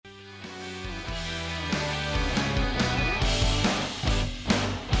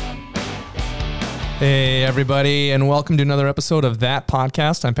Hey, everybody, and welcome to another episode of That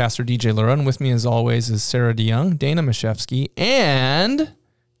Podcast. I'm Pastor DJ Lura, and with me, as always, is Sarah DeYoung, Dana Mashevsky, and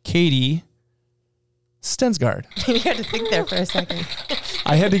Katie Stensgaard. You had to think there for a second.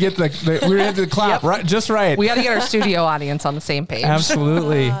 I had to get we had to clap, right, just right. We got to get our studio audience on the same page.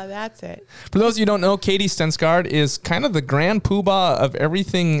 Absolutely. That's it. For those of you who don't know, Katie Stensgaard is kind of the grand poobah of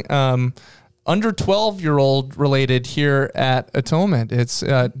everything under 12-year-old related here at Atonement. It's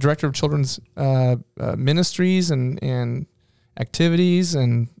director of children's ministries and activities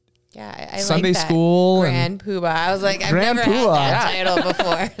and I Sunday like that. school. Grand Poobah. I was like, I've Grand never Poobah. had that title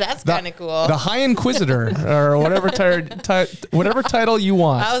before. That's kind of cool. The High Inquisitor, or whatever whatever title you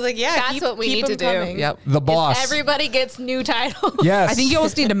want. I was like, yeah, That's what we need to do. Yep. The boss. Everybody gets new titles. Yes. I think you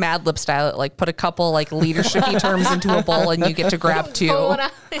almost need to Mad Lib style it, like put a couple like leadershipy terms into a bowl and you get to grab two.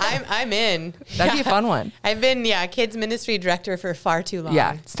 I'm in. That'd be a fun one. I've been, kids ministry director for far too long.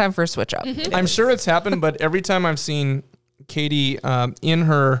 Yeah, it's time for a switch up. I'm sure it's happened, but every time I've seen Katie in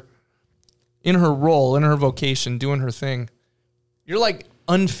her role, in her vocation, doing her thing, you're like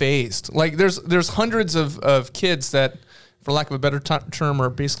unfazed. Like there's hundreds of kids that, for lack of a better term, are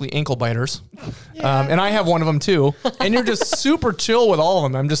basically ankle biters. Yeah. And I have one of them too. And you're just super chill with all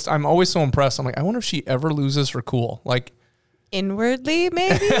of them. I'm always so impressed. I'm like, I wonder if she ever loses her cool. Like Inwardly,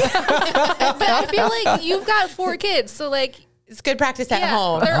 maybe. But I feel like you've got 4 kids, so like It's good practice at Yeah,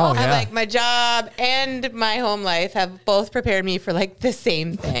 home. they're all- yeah. Like my job and my home life have both prepared me for like the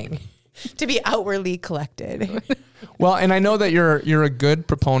same thing. To be outwardly collected. Well, and I know that you're a good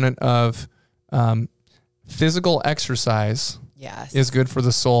proponent of physical exercise. Yes. Is good for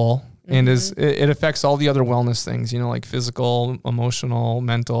the soul and it affects all the other wellness things, like physical, emotional,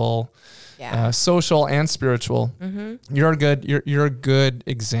 mental, social, and spiritual. Mm-hmm. You're a good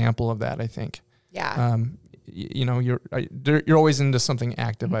example of that, I think. Yeah. You're always into something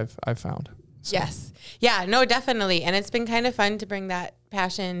active. I've found. So. Yes. Yeah, no, definitely. And it's been kind of fun to bring that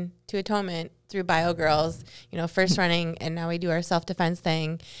passion to Atonement through Bio Girls, first running, and now we do our self-defense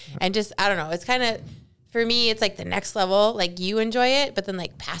thing. And just, I don't know, it's kind of, for me, it's like the next level. Like you enjoy it, but then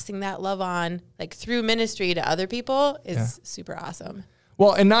like passing that love on, like through ministry to other people is super awesome.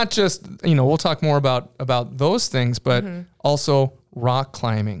 Well, and not just, we'll talk more about those things, but also rock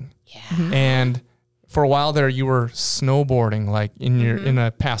climbing. Yeah. And for a while there, you were snowboarding, like in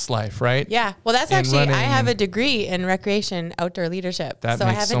a past life, right? Yeah. Well, that's And actually, I running have a degree in recreation outdoor leadership. That so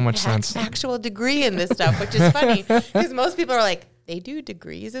makes I haven't so much had sense. an actual degree in this stuff, which is funny because most people are like, they do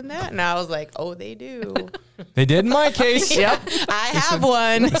degrees in that? And I was like, oh, they do. They did in my case. Yep. I have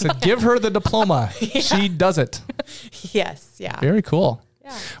one. I said, give her the diploma. She does it. Yes. Yeah. Very cool.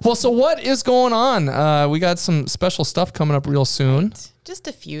 Yeah. Well, so what is going on? We got some special stuff coming up real soon. Just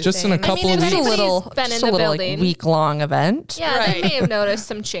a few Just things. in a couple of Just a weeks. little, been just in a the little building. week-long event. yeah, Right. they may have noticed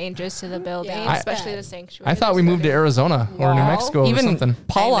some changes to the building, Yeah. especially the sanctuary. I thought we moved to Arizona or New Wow. Mexico or Even something.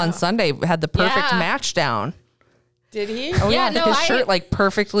 Paul I on know. Sunday had the perfect Yeah. match down. Did he? Oh Yeah, yeah, no, his I- shirt like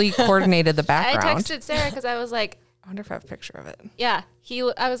perfectly coordinated the I background. texted Sarah because I was like, I wonder if I have a picture of it. yeah,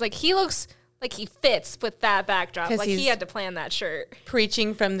 I was like, he looks like he fits with that backdrop. 'Cause Like he he's- had to plan that shirt.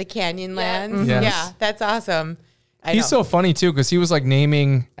 Preaching from the canyon Yeah. lands. Yes. Yeah, that's awesome. I He's know. so funny too because he was like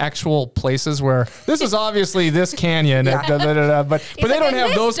naming actual places where this is obviously this canyon, but they like, don't "And have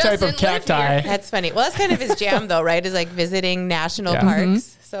this those type of doesn't live cacti. here." That's funny. Well, that's kind of his jam, though, right? Is like visiting national Yeah.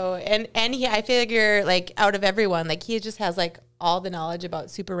 parks. So, and he, I figure, like, out of everyone, like, he just has like all the knowledge about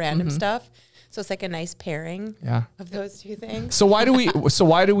super random stuff. So it's like a nice pairing Yeah. of those two things. So why do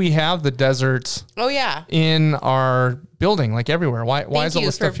we have the deserts Oh yeah. in our building like everywhere? Why is all Thank you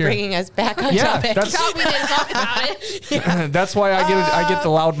this for stuff here? bringing us back on Yeah, topic. that's Thought we didn't talk about it. that's why I get the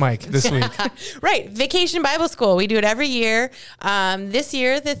loud mic this week. Right. Vacation Bible School. We do it every year. This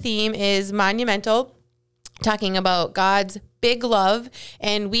year, the theme is monumental, talking about God's big love.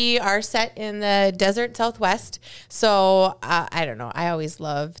 And we are set in the desert Southwest. So I don't know. I always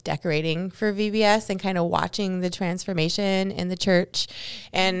love decorating for VBS and kind of watching the transformation in the church.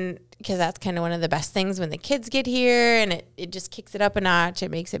 And because that's kind of one of the best things when the kids get here and it just kicks it up a notch. It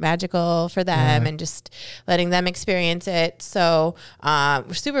makes it magical for them and just letting them experience it. So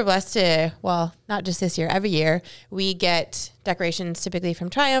we're super blessed to, well, not just this year, every year, we get decorations typically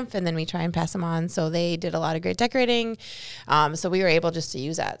from Triumph and then we try and pass them on. So they did a lot of great decorating. So we were able just to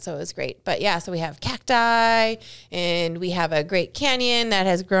use that. So it was great. But yeah, so we have cacti and we have a great canyon that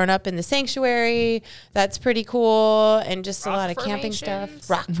has grown up in the sanctuary. That's pretty cool. And just Rock a lot of camping stuff. formations.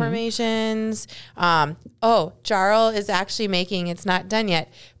 Rock formations. Jarl is actually making, it's not done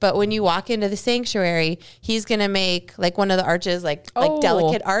yet, but when you walk into the sanctuary, he's going to make like one of the arches, like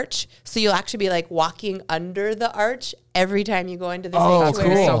delicate arch. So you'll actually be like walking under the arch every time you go into the Oh,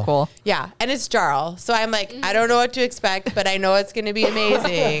 sanctuary. cool. So cool. Yeah, and it's Jarl. So I'm like, I don't know what to expect, but I know it's going to be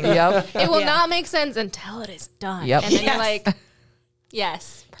amazing. Yep. It will Yeah. not make sense until it is done. Yep. And then Yes. you're like,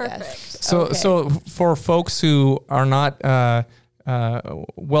 yes, perfect. Yes. So, Okay. so for folks who are not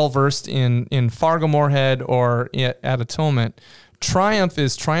well versed in Fargo Moorhead or at Atonement, Triumph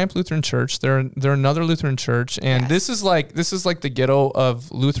is Triumph Lutheran Church. They're another Lutheran church, and Yes. this is like the ghetto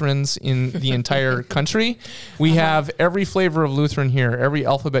of Lutherans in the entire country. We have every flavor of Lutheran here, every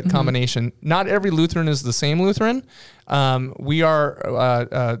alphabet combination. Not every Lutheran is the same Lutheran. We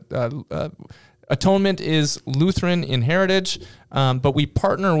are. Atonement is Lutheran in heritage, but we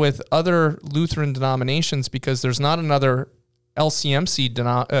partner with other Lutheran denominations because there's not another LCMC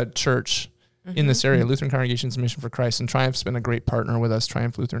church in this area, Lutheran Congregations of Mission for Christ, and Triumph's been a great partner with us,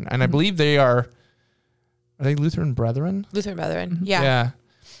 Triumph Lutheran. And I believe are they Lutheran Brethren? Lutheran Brethren. Yeah.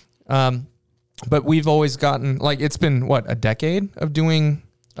 But we've always gotten, like, it's been, a decade of doing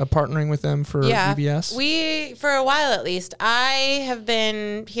partnering with them for VBS? We, for a while at least, I have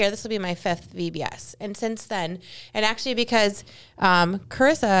been here. This will be my 5th VBS. And since then, and actually because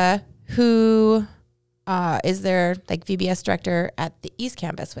Carissa, who is their like VBS director at the East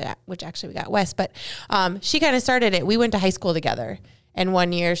Campus, which actually we got West, but she kind of started it. We went to high school together. And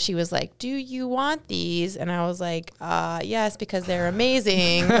one year she was like, do you want these? And I was like, yes, because they're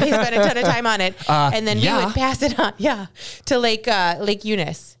amazing. We spent a ton of time on it. And then we would pass it on, to Lake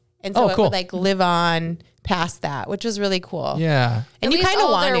Eunice. And so it cool. would like live on past that, which was really cool. Yeah. And At you least kind of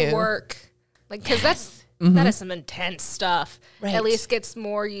all want their to. work, like, because that is some intense stuff. Right. At least gets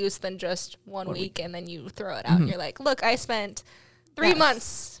more use than just one week, and then you throw it out. And you're like, look, I spent 3 Yes.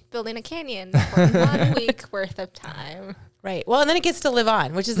 months building a canyon for 1 week worth of time. Right. Well, and then it gets to live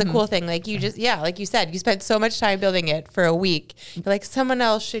on, which is the cool thing. Like you just, like you said, you spent so much time building it for a week. You're like, someone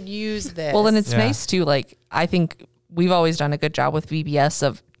else should use this. Well, and it's Yeah. nice too. Like, I think we've always done a good job with VBS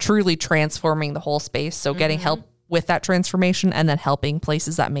of truly transforming the whole space. So getting help with that transformation and then helping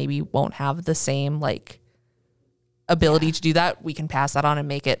places that maybe won't have the same like ability to do that. We can pass that on and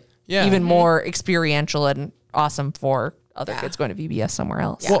make it even more experiential and awesome for other kids going to VBS somewhere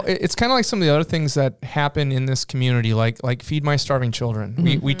else. Well, it's kind of like some of the other things that happen in this community, like Feed My Starving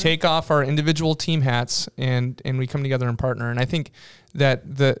Children. We take off our individual team hats and we come together and partner. And I think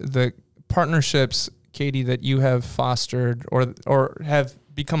that the partnerships, Katie, that you have fostered or have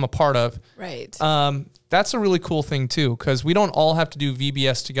become a part of, right. that's a really cool thing too, because we don't all have to do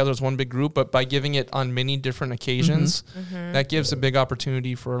VBS together as one big group, but by giving it on many different occasions, that gives a big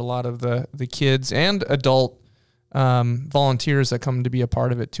opportunity for a lot of the kids and adult volunteers that come to be a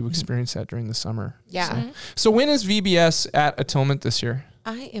part of it to experience that during the summer. Yeah. So when is VBS at Atonement this year?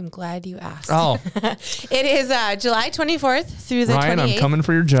 I am glad you asked. Oh, It is July 24th through the Ryan, 28th. I'm coming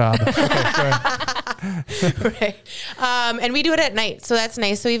for your job. Right. And we do it at night. So that's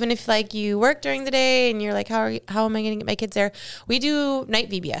nice. So even if like you work during the day and you're like, how am I going to get my kids there? We do night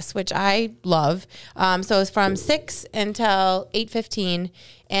VBS, which I love. So it's from 6 until 8:15.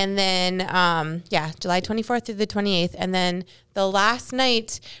 And then, July 24th through the 28th. And then the last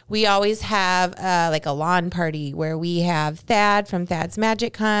night, we always have like a lawn party where we have Thad from Thad's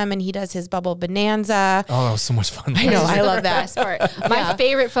Magic come and he does his bubble bonanza. Oh, that was so much fun. I know, I love The that. best part. My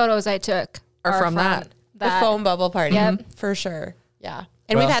favorite photos I took Are from that. The foam bubble party. Yep. For sure. Yeah.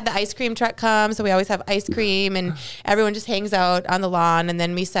 And Well- we've had the ice cream truck come, so we always have ice cream and everyone just hangs out on the lawn. And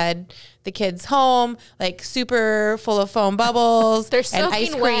then we send the kids home, like super full of foam bubbles They're and soaking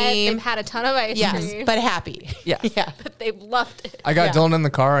ice wet. cream. They've had a ton of ice Yes, cream. but happy. Yeah. Yeah. But they've loved it. I got Yeah. Dylan in the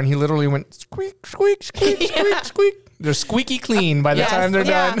car and he literally went squeak, squeak, squeak, squeak, squeak. They're squeaky clean by the time they're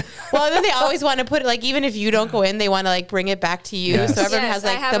done. Well, then they always want to put it, like, even if you don't go in, they want to like bring it back to you. Yes. So everyone Yes, has I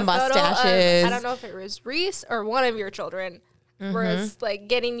like have the a photo of- mustaches. I don't know if it was Reese or one of your children. Where it's like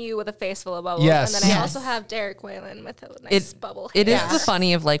getting you with a face full of bubbles. Yes. And then I Yes. also have Derek Whalen with a nice bubble. It is Yeah. the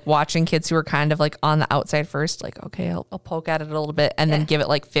funny of like watching kids who are kind of like on the outside first, like, okay, I'll poke at it a little bit and then give it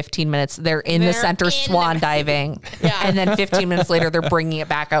like 15 minutes. They're in the They're center in swan diving. Yeah. And then 15 minutes later, they're bringing it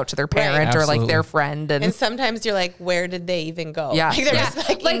back out to their parent or like Absolutely. their friend. And And sometimes you're like, where did they even go? Yeah. Like they're Yeah. just like,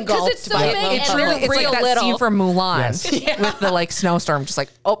 Like, 'cause engulfed it's so by big it. and it's they're really, it's real like that little. scene from Mulan Yes. with the like snowstorm, just like,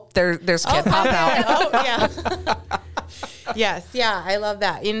 oh, there's kid popping out. Oh, yeah. Yes. Yeah. I love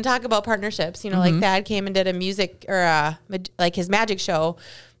that. And talk about partnerships, like Thad came and did a music or like his magic show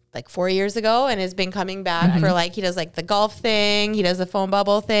like 4 years ago and has been coming back for like, he does like the golf thing. He does the foam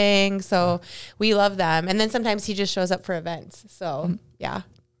bubble thing. So we love them. And then sometimes he just shows up for events. So yeah.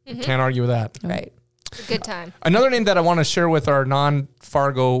 Can't argue with that. Right. It's a good time. Another name that I want to share with our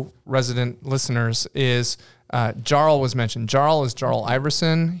non-Fargo resident listeners is Jarl was mentioned. Jarl is Jarl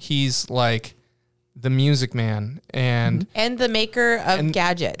Iverson. He's like the Music Man, and the maker of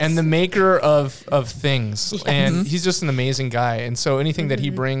gadgets. and the maker of things. Yes. And he's just an amazing guy. And so anything that he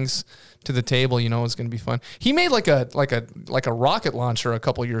brings to the table, you know, is going to be fun. He made like a rocket launcher a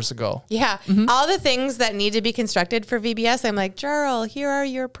couple years ago. Yeah. All the things that need to be constructed for VBS, I'm like, Jarl, here are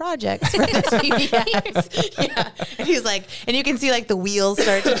your projects for this VBS. Yeah. And he's like, and you can see like the wheels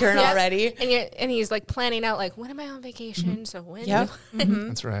start to turn Yeah. already. And he's like planning out like, when am I on vacation? So when? Yep.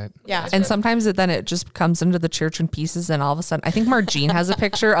 That's right. Yeah. And sometimes it just comes into the church in pieces, and all of a sudden, I think Margene has a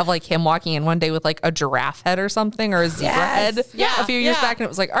picture of like him walking in one day with like a giraffe head or something, or a zebra Yes. head Yeah. a few years Yeah. back, and it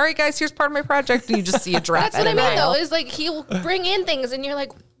was like, all right, guys, here's part of my project, and you just see a giraffe That's head what I in the mean though, aisle. is like he'll bring in things and you're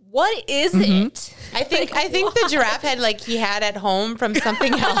like, what is it? I think the giraffe head like he had at home from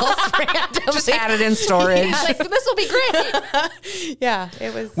something else randomly. Just had it in storage. He's like, this will be great. Yeah,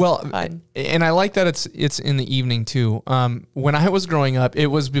 it was Well, fun. and I like that it's in the evening too. When I was growing up, it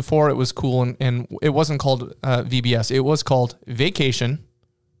was before it was cool, and it wasn't called VBS. It was called Vacation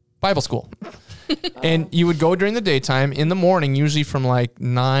Bible School. And you would go during the daytime in the morning, usually from like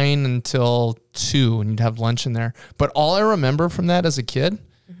 9 until 2, and you'd have lunch in there. But all I remember from that as a kid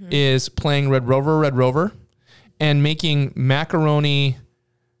is playing Red Rover, and making macaroni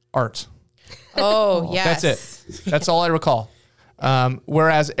art. Oh, yes. That's it. That's all I recall.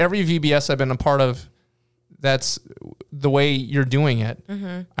 Whereas every VBS I've been a part of, that's the way you're doing it.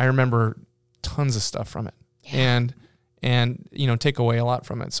 I remember tons of stuff from it, and you know, take away a lot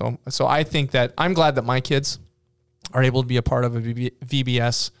from it. So I think that I'm glad that my kids are able to be a part of a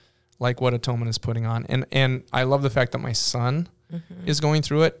VBS like what Atonement is putting on, and I love the fact that my son is going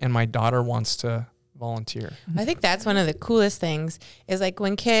through it, and my daughter wants to volunteer. I think that's one of the coolest things is like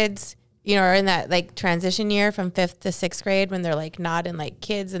when kids, you know, are in that like transition year from 5th to 6th grade, when they're like not in like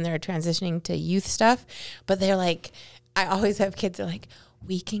kids and they're transitioning to youth stuff, but they're like, I always have kids that are like,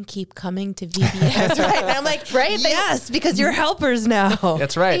 we can keep coming to VBS, right? And I'm like, Right? yes, because you're helpers now.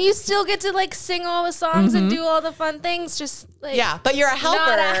 That's right. And you still get to like sing all the songs and do all the fun things. Just like, Yeah, but you're a helper,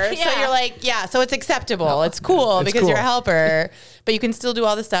 so yeah. you're like, yeah, so it's acceptable. It's cool It's because cool. you're a helper, but you can still do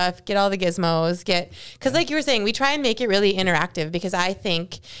all the stuff, get all the gizmos, because like you were saying, we try and make it really interactive because I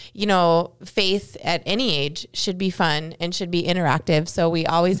think, you know, faith at any age should be fun and should be interactive. So we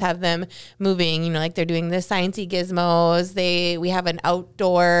always have them moving, you know, like they're doing the sciencey gizmos. We have an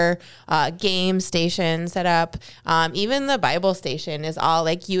outdoor game station set up. Even the Bible station is all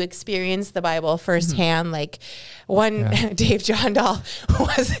like you experience the Bible firsthand. Like one Dave John Dahl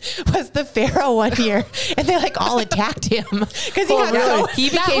was the Pharaoh one year, and they like all attacked him because he got so He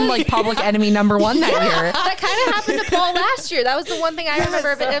became like public enemy number 1 that year. That kind of happened to Paul last year. That was the one thing I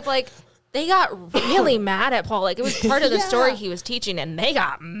remember of it. Of like, they got really mad at Paul. Like it was part of the story he was teaching, and they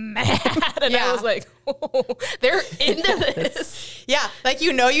got mad. And I was like, oh, they're into this. Yeah, like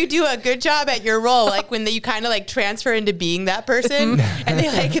you know you do a good job at your role, like when you kind of like transfer into being that person, and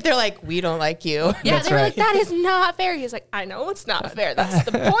they're like, we don't like you. Yeah, That's they were right. like, that is not fair. He's like, I know it's not fair. That's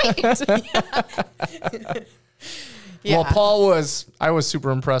the point. Yeah. Well, I was super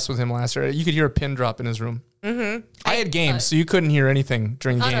impressed with him last year. You could hear a pin drop in his room. I had games, so you couldn't hear anything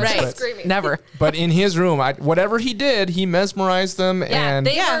during games. Right. But, Screaming. Never. but in his room, whatever he did, he mesmerized them, Yeah, and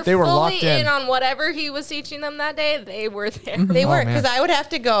they were fully locked in. on whatever he was teaching them that day. They were there. They were, man. because I would have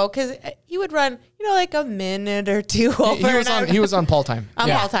to go because he would run, you know, like a minute or two over. He was on Paul time.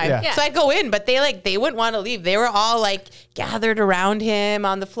 on all time. Yeah. So I'd go in, but they wouldn't want to leave. They were all like gathered around him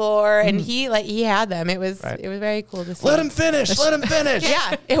on the floor, and he had them. It was Right. it was very cool to see. Let him finish. Let him finish.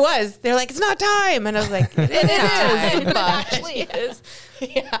 Yeah, it was. They're like, it's not time, and I was like, it is. It But, actually is.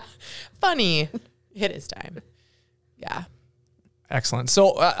 yeah, funny. It is time. Yeah. Excellent.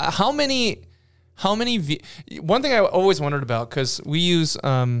 So, how many? One thing I always wondered about, because we use.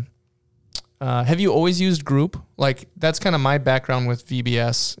 Have you always used group? Like that's kind of my background with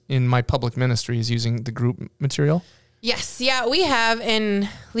VBS in my public ministry is using the group material. Yes, yeah, we have. And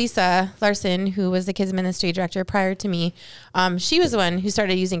Lisa Larson, who was the kids ministry director prior to me, she was the one who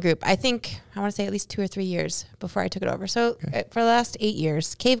started using group. I think I want to say at least 2 or 3 years before I took it over. So for the last 8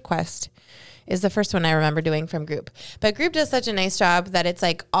 years, Cave Quest is the first one I remember doing from group. But group does such a nice job that it's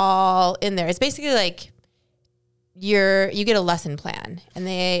like all in there. It's basically like you get a lesson plan, and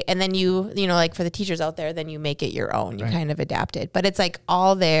then you know, like for the teachers out there, then you make it your own. You kind of adapt it, but it's like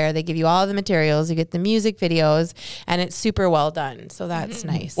all there. They give you all the materials. You get the music videos, and it's super well done. So that's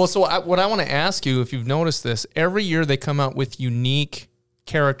nice. Well, so what I want to ask you, if you've noticed this, every year they come out with unique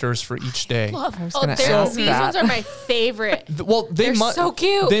characters for each day. Love. was Oh, gonna ask these that. ones are my favorite. Well, They're so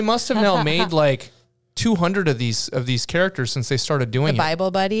cute. They must have now made like 200 of these characters since they started doing The it.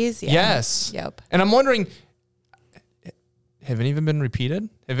 Bible buddies. Yeah. Yes. Yep. And I'm wondering, have any of them been repeated?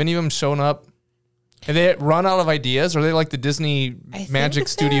 Have any of them shown up Have they run out of ideas? Or are they like the Disney Magic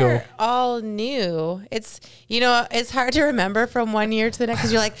Studio? They're all new. It's, it's hard to remember from one year to the next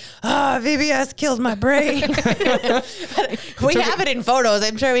because you're like, VBS killed my brain. We have it in photos.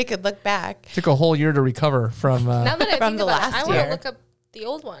 I'm sure we could look back. Took a whole year to recover from. Now that I from think the about it, last I want year. to look up the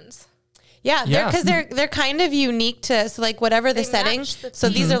old ones. Yeah, Yeah. because they're kind of unique to, so like whatever the They setting. match the So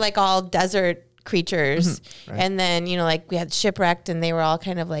these theme. are like all desert creatures. Right. And then, like we had Shipwrecked and they were all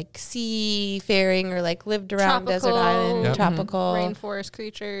kind of like seafaring or like lived around desert Tropical. island, Yep. tropical. Rainforest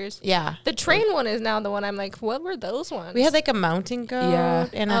creatures. Yeah. The train one is now the one I'm like, what were those ones? We had like a mountain goat Yeah.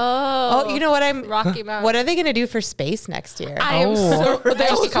 and a, oh, you know what Rocky Mountain. what are they going to do for space next year? I am so There's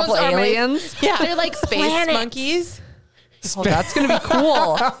those a couple ones are my- aliens. yeah. They're like space planets. monkeys. Oh, that's gonna be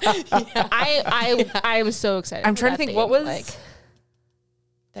cool. I'm so excited. I'm for trying to that think. What thing. was?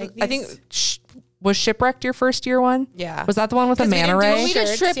 Like I think was Shipwrecked your first year one? Yeah. Was that the one with the 'Cause we manta didn't do ray? We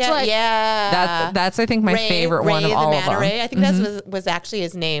just tripped, like- yeah. That's I think my Ray, favorite one Ray of the all of manta them. ray. I think that was actually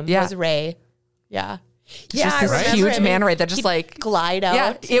his name. Yeah. Was Ray. Yeah. It's just this huge manta ray that just like glide out.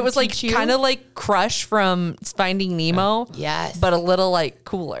 yeah, it was like teach you. kind of like Crush from Finding Nemo. Yes. but a little like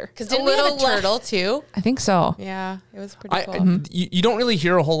cooler. Because didn't we have a turtle too? I think so. Yeah, it was pretty cool. You don't really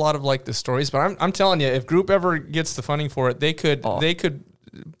hear a whole lot of like the stories, but I'm telling you, if Group ever gets the funding for it, they could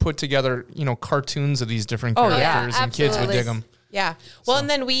put together cartoons of these different Oh, yeah. characters, and kids would Absolutely. dig them. Yeah. Well, and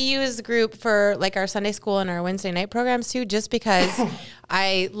then we use the group for like our Sunday school and our Wednesday night programs too, just because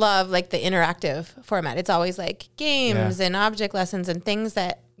I love like the interactive format. It's always like games and object lessons and things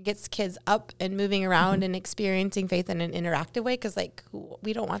that gets kids up and moving around and experiencing faith in an interactive way. Cause like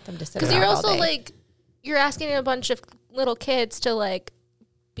we don't want them to sit Because around you're all also day. like, you're asking a bunch of little kids to like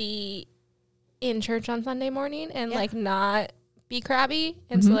be in church on Sunday morning and like not be crabby.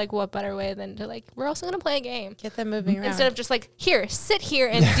 And so like what better way than to like, we're also going to play a game. Get them moving around. Instead of just like, here, sit here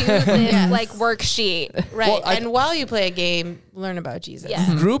and do this like worksheet. right. Well, and while you play a game, learn about Jesus.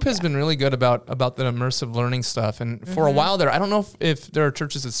 Yeah. Group has been really good about the immersive learning stuff, and for a while there, I don't know if there are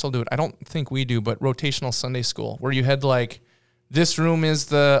churches that still do it. I don't think we do, but rotational Sunday school, where you had like, this room is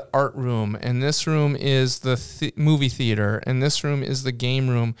the art room, and this room is the movie theater, and this room is the game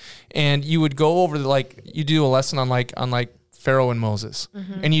room, and you would go over you do a lesson on Pharaoh and Moses,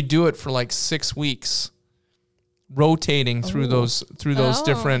 and you do it for like 6 weeks, rotating through those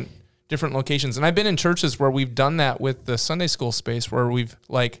different locations. And I've been in churches where we've done that with the Sunday school space, where we've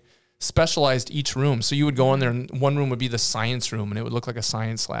like specialized each room. So you would go in there, and one room would be the science room, and it would look like a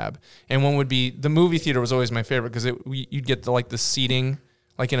science lab, and one would be the movie theater. Was always my favorite because you'd get the seating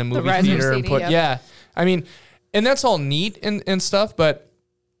like in a movie riser theater and seating, put I mean, and that's all neat and stuff, but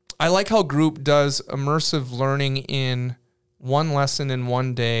I like how Group does immersive learning in one lesson in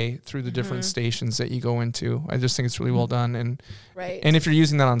one day through the different stations that you go into. I just think it's really well done. And Right. and if you're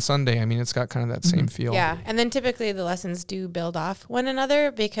using that on Sunday, I mean, it's got kind of that same feel. Yeah. And then typically the lessons do build off one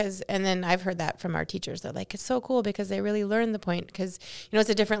another and then I've heard that from our teachers. They're like, it's so cool because they really learn the point because, it's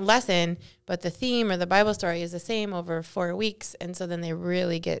a different lesson, but the theme or the Bible story is the same over 4 weeks. And so then they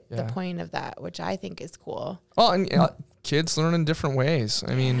really get the point of that, which I think is cool. Oh, and kids learn in different ways.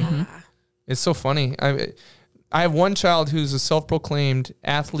 I mean, it's so funny. I have one child who's a self-proclaimed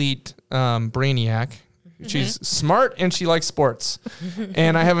athlete brainiac. She's smart and she likes sports.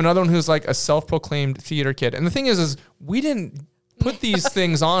 And I have another one who's like a self-proclaimed theater kid. And the thing is we didn't put these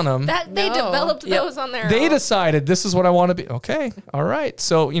things on them. That they developed those on their They own. decided this is what I want to be. Okay. All right.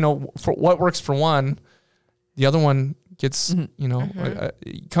 So, for what works for one, the other one gets,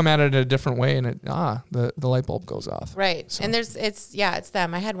 come at it a different way, and the light bulb goes off. Right. So. And it's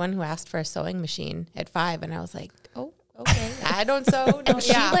them. I had one who asked for a sewing machine at 5 and I was like, oh, okay. I don't sew. No.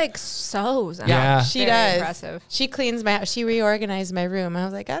 She like sews. Now. Yeah. She Very does. impressive. She cleans my house. She reorganized my room. I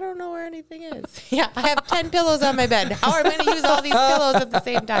was like, I don't know where anything is. Yeah, I have 10 pillows on my bed. How am I going to use all these pillows at the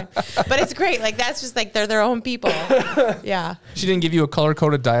same time? But it's great. Like, that's just like they're their own people. Yeah. She didn't give you a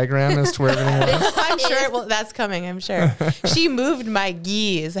color-coded diagram as to where everything was? I'm sure. Well, that's coming. I'm sure. She moved my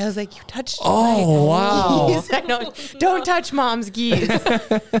geese. I was like, you touched Oh, my wow. geese. I know. Don't touch mom's geese.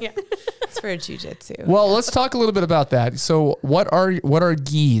 Yeah. It's for jujitsu. Well, let's talk a little bit about that. So what are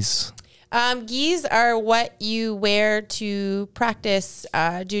gis? Gis are what you wear to practice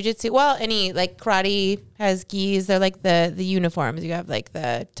jujitsu. Well, any like karate has gis. They're like the uniforms. You have like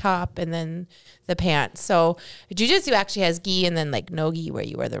the top and then the pants. So jujitsu actually has gi and then like no gi where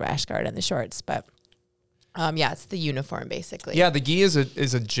you wear the rash guard and the shorts. But it's the uniform basically. Yeah, the gi is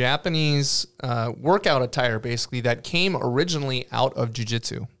a Japanese workout attire basically that came originally out of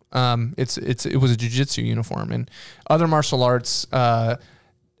jiu-jitsu. It was a jiu-jitsu uniform, and other martial arts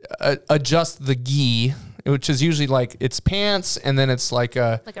adjust the gi which is usually like it's pants and then it's like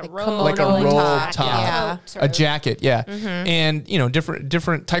a robe top, Yeah. a jacket, yeah. And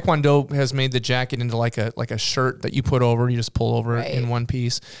different Taekwondo has made the jacket into like a shirt that you put over, you just pull over in one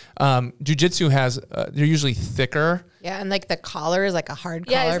piece. Jiu-jitsu has they're usually thicker. Yeah, and like the collar is like a hard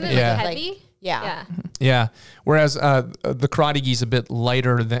Yeah, collar. isn't it Yeah. heavy? Yeah. Yeah. Whereas the karate gi is a bit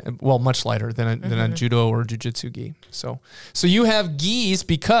lighter much lighter than a judo or jiu-jitsu gi. So you have gis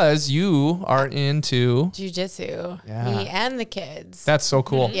because you are into Jiu-jitsu. Yeah. Me and the kids. that's so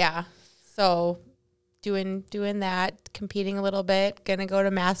cool. Yeah. So doing that, competing a little bit. Gonna go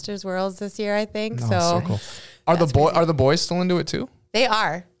to Masters Worlds this year, I think. Oh, so cool. Are the boys still into it too? they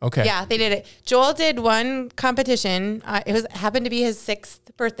are. Okay. Yeah, they did it. Joel did one competition. It happened to be his 6th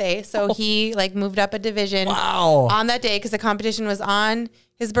birthday, so he like moved up a division Wow. on that day because the competition was on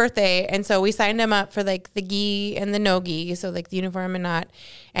his birthday, and so we signed him up for like the gi and the no gi, so like the uniform and not.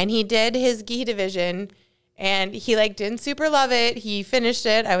 And he did his gi division. And he like didn't super love it. He finished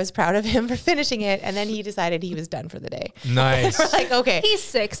it. I was proud of him for finishing it. And then he decided he was done for the day. Nice. We're like, okay. He's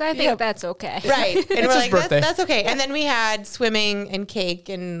 6. I think that's okay. Right. And we're his like, birthday. that's okay. And then we had swimming and cake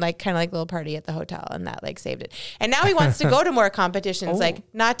and like kind of like little party at the hotel, and that like saved it. And now he wants to go to more competitions, like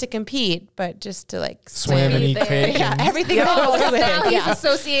not to compete, but just to like Swim and eat there. cake. Yeah, and- everything that goes with Now it. he Yeah.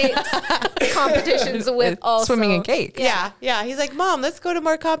 associates competitions with also Swimming and cake. Yeah. Yeah. He's like, Mom, let's go to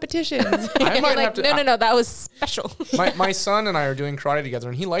more competitions. I might Like, have to. no, that was special. My son and I are doing karate together,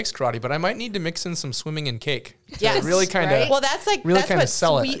 and he likes karate, but I might need to mix in some swimming and cake. to Yes, really kind of. right? Well, that's like really that's kinda what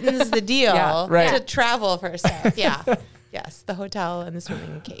sell it. sweetens the deal Yeah, right. to travel for stuff. Yeah. Yes, the hotel and the swimming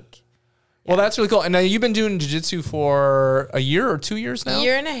and cake. Well, that's really cool. And now you've been doing jiu-jitsu for a year or 2 years now?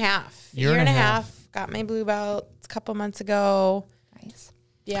 Year and a half. Year and a half. Got my blue belt a couple months ago. Nice.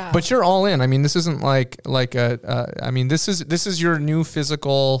 Yeah. But you're all in. I mean, this isn't like a. I mean, this is your new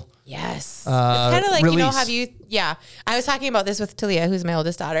physical. yes. It's kind of like, release. I was talking about this with Talia, who's my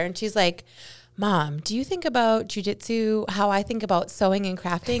oldest daughter, and she's like, Mom, do you think about jujitsu how I think about sewing and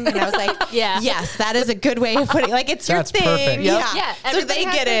crafting? And I was like, Yeah. yes, that is a good way of putting it. Like, it's your That's thing. perfect. Yep. Yeah. Yeah, So everybody they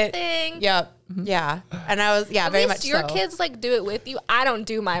has get their it. thing. Yep. Yeah. And I was, At very least much your so. kids like do it with you. I don't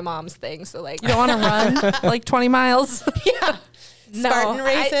do my mom's thing, so like You don't want to run like 20 miles? Yeah. No, Spartan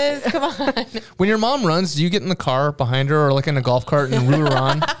races. Come on. When your mom runs, do you get in the car behind her or like in a golf cart and root her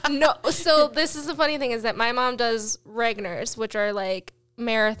on? No. So this is the funny thing is that my mom does Regners, which are like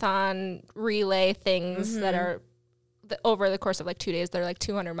marathon relay things that are over the course of like 2 days. They're like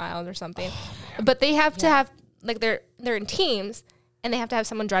 200 miles or something. But they have to have like they're in teams, and they have to have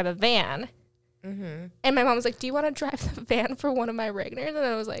someone drive a van. And my mom was like, "Do you want to drive the van for one of my Regners?" And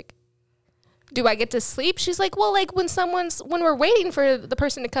I was like, do I get to sleep? She's like, well, like when we're waiting for the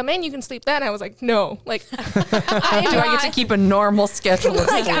person to come in, you can sleep then. I was like, no, like, Do I get to keep a normal schedule? of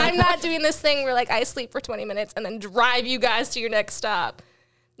like, sleep? I'm not doing this thing where like I sleep for 20 minutes and then drive you guys to your next stop.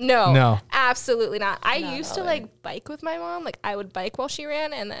 No, absolutely not. I used to like bike with my mom. Like I would bike while she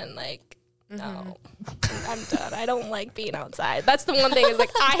ran, and then like, no, I'm done. I don't like being outside. That's the one thing is like,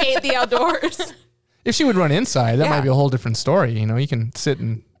 I hate the outdoors. If she would run inside, that Yeah. might be a whole different story. You know, you can sit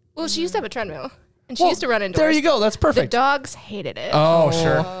and. Well, she used to have a treadmill, and she used to run indoors. There you go. That's The perfect. dogs hated it. Oh,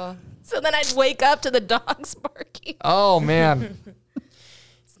 sure. So then I'd wake up to the dogs barking. Oh, man.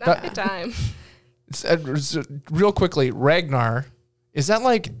 It's not a good time. Real quickly, Ragnar, is that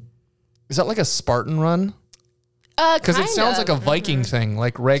like a Spartan run? Because it sounds like a Viking thing,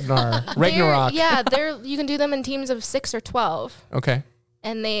 like Ragnar, Ragnarok. You can do them in teams of 6 or 12. Okay.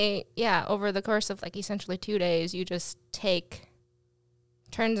 And over the course of like essentially 2 days, you just take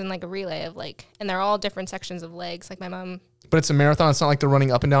turns in like a relay of like, and they're all different sections of legs. Like my mom. But it's a marathon. It's not like they're running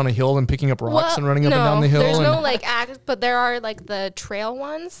up and down a hill and picking up rocks and running up and down the hill. There's and no like but there are like the trail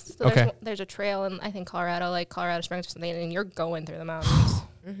ones. So Okay. there's a trail in I think Colorado, like Colorado Springs or something, and you're going through the mountains.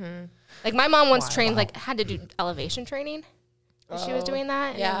 Like my mom once trained, like had to do elevation training. She was doing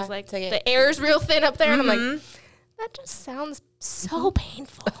that, and yeah, it was like to get- the air's real thin up there, and I'm like, that just sounds so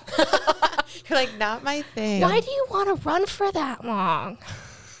painful. You're like, not my thing. Why do you want to run for that long?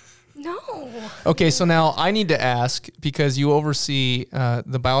 No. Okay, so now I need to ask, because you oversee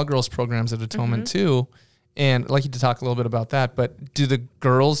the Bio Girls programs at Atonement too, and I'd like you to talk a little bit about that. But do the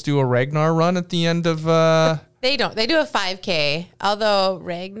girls do a Ragnar run at the end of? They don't. They do a 5K. Although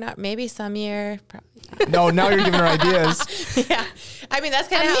Ragnar, maybe some year. Probably. No, now you're giving her ideas. Yeah. I mean, that's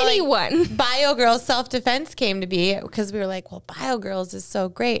kind A of how mini like, one. Bio Girls Self-Defense came to be, because we were like, well, Bio Girls is so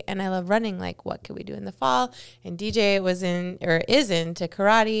great, and I love running. Like, what could we do in the fall? And DJ is into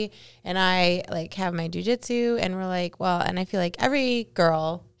karate, and I like have my jujitsu, and we're like, well, and I feel like every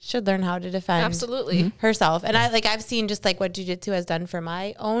girl should learn how to defend Absolutely. herself. And I've seen just like what jiu-jitsu has done for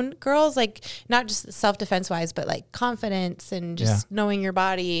my own girls, like not just self-defense wise, but like confidence and just knowing your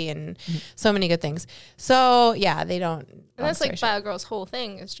body and so many good things. So yeah, they don't. And that's like Bio Girl's whole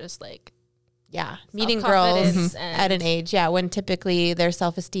thing is just like, meeting girls self-confidence at an age, when typically their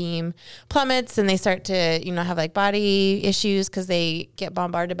self-esteem plummets and they start to, have like body issues because they get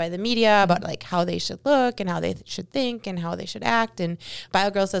bombarded by the media about like how they should look and how they should think and how they should act. And Bio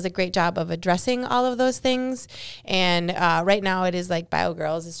Girls does a great job of addressing all of those things. And right now it is like Bio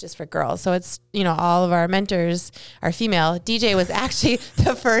Girls is just for girls. So it's, all of our mentors are female. DJ was actually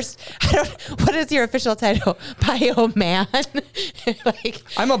the first, what is your official title? Bio Man. Like,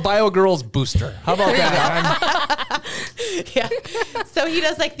 I'm a Bio Girls booster. How about that? So he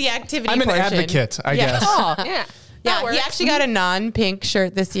does like the activity I'm an portion. advocate, I guess. Oh, yeah. Yeah, he actually got a non-pink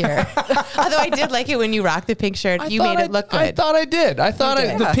shirt this year. Although I did like it when you rocked the pink shirt. You made it look good. I thought I did. I thought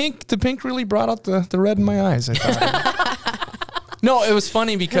did. the pink really brought out the red in my eyes. I thought. No, it was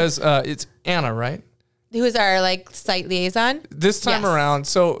funny because it's Anna, right? Who is our like site liaison? This time Yes. around,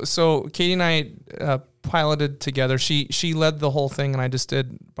 so Katie and I piloted together. She led the whole thing, and I just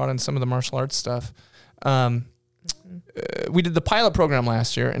brought in some of the martial arts stuff. We did the pilot program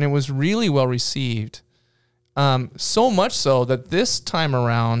last year, and it was really well received. So much so that this time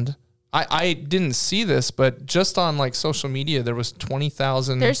around, I didn't see this, but just on like social media, there was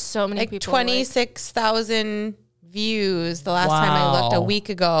 20,000. There's so many Like people. 26,000 views the last time I looked a week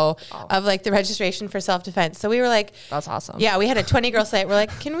ago of like the registration for self-defense. So we were like, that's awesome. yeah, we had a 20-girl site. We're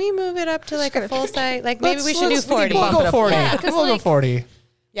like, can we move it up to like a full site? Like maybe we should do Let's- 40. We'll go 40. Yeah, 'cause, We'll go like- 40.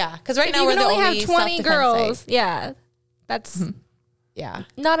 Yeah, because right If now you we're can the only only have 20 self-defense girls, site. yeah, that's Yeah,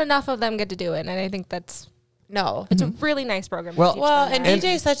 not enough of them get to do it. And I think that's no. it's a really nice program. Well- to teach Well, them and that.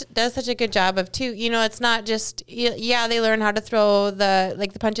 DJ does such a good job of too. It's not just they learn how to throw the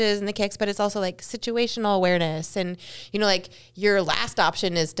punches and the kicks, but it's also like situational awareness and like your last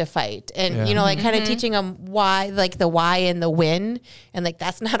option is to fight, and like kind of teaching them why, like the why and the win, and like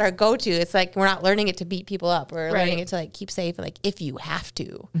that's not our go-to. It's like we're not learning it to beat people up. We're learning it to like keep safe and like if you have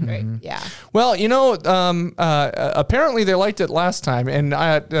to. Right. Yeah. Well, apparently they liked it last time, and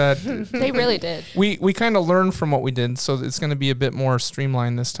They really did. we kind of learned from what we did, so it's going to be a bit more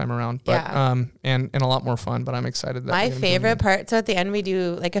streamlined this time around, but and a lot more fun. But I'm excited. That My we're gonna be doing favorite it. part, so at the end we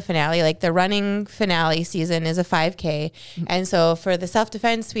do like a finale, like the running finale season is a 5K. And so for the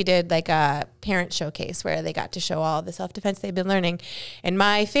self-defense, we did like a parent showcase where they got to show all the self-defense they've been learning. And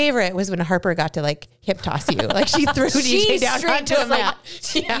my favorite was when Harper got to like hip toss you. Like she threw DJ down straight onto just a like- mat.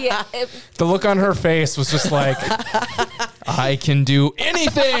 Yeah. The look on her face was just like, I can do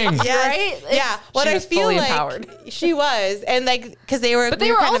anything. Yes. Right? Yeah. What She I was feel fully like empowered. she was, and like because they were, But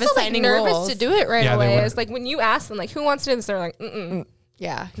they were kind of also like assigning nervous roles. to do it right Yeah, they away. were. It's like when you ask them, like, who wants to do this? They're like, mm-mm.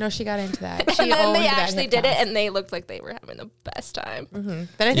 Yeah. No, she got into that. She And then owned they that actually hip did it, toss. and they looked like they were having the best time. Then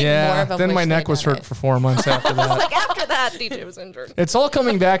I think more Yeah. of them. Then my wished neck they'd was done hurt it. for 4 months after that. Like after that, DJ was injured. It's all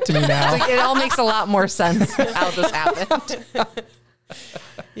coming back to me now. It all makes a lot more sense how this happened.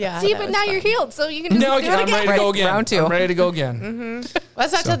 Yeah. See, that but was now fun. you're healed, so you can just No, do it I'm again. ready to go again. Round 2. I'm ready to go again. Well,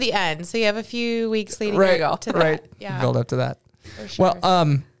 it's not till the end, so you have a few weeks leading Right, up to that. right. Yeah, Build up to that. for sure.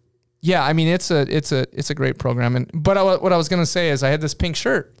 Well, yeah. I mean, it's a great program, but what I was gonna say is I had this pink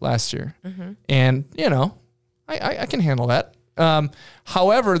shirt last year, and I can handle that.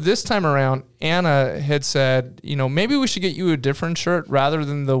 However, this time around, Anna had said, maybe we should get you a different shirt rather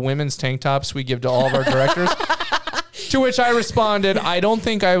than the women's tank tops we give to all of our directors. To which I responded, I don't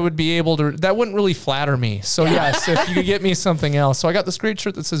think I would be able to. That wouldn't really flatter me. So yes, if you could get me something else. So I got this great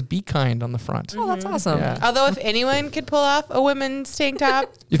shirt that says "Be kind" on the front. Oh, that's awesome. Yeah. Although if anyone could pull off a women's tank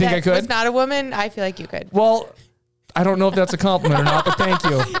top, You think that I could? was not a woman, I feel like you could. Well, I don't know if that's a compliment or not, but thank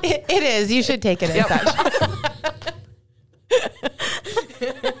you. It is. You should take it as such.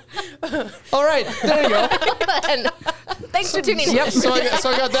 All right, there you go. And thanks for tuning in. Yep. So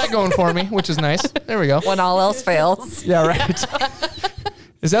I got that going for me, which is nice. There we go. When all else fails. Yeah, right.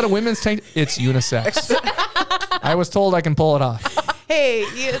 Is that a women's tank? It's unisex. I was told I can pull it off. Hey,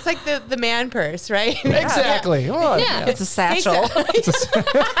 it's like the man purse, right? Exactly. Oh, Yeah. It's a satchel. It's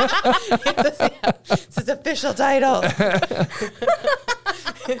his official title.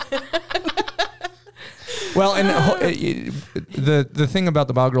 Well, and the thing about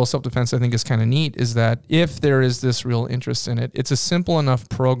the Bio Girl self-defense I think is kind of neat is that if there is this real interest in it, it's a simple enough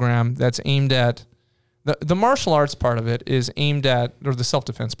program that's aimed at the martial arts part of it is aimed at, or the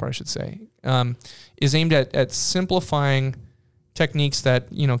self-defense part I should say, is aimed at simplifying techniques that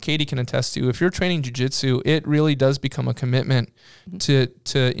Katie can attest to. If you're training jiu-jitsu, it really does become a commitment to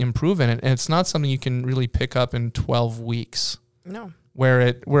improve in it, and it's not something you can really pick up in 12 weeks. No.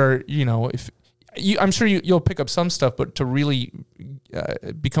 where you know, if I'm sure you'll pick up some stuff, but to really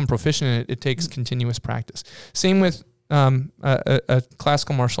become proficient in it, it takes continuous practice. Same with a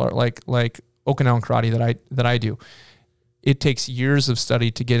classical martial art like Okinawan karate that I do. It takes years of study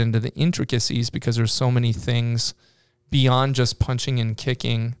to get into the intricacies because there's so many things beyond just punching and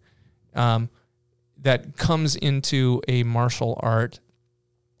kicking that comes into a martial art.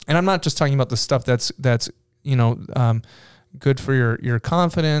 And I'm not just talking about the stuff that's good for your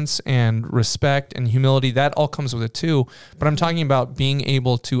confidence and respect and humility. That all comes with it too. But I'm talking about being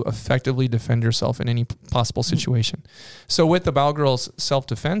able to effectively defend yourself in any possible situation. So with the Bio Girls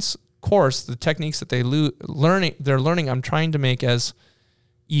self-defense course, the techniques that they're learning, I'm trying to make as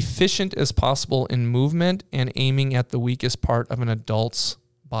efficient as possible in movement and aiming at the weakest part of an adult's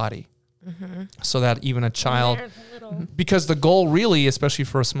body. So that even a child, because the goal really, especially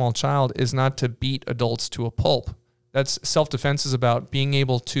for a small child, is not to beat adults to a pulp. That's self-defense is about being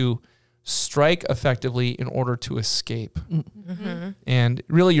able to strike effectively in order to escape. And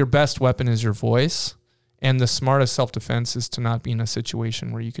really your best weapon is your voice. And the smartest self-defense is to not be in a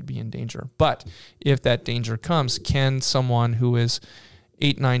situation where you could be in danger. But if that danger comes, can someone who is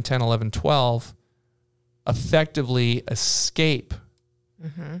 8, 9, 10, 11, 12 effectively escape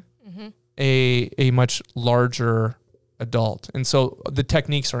a much larger adult? And so the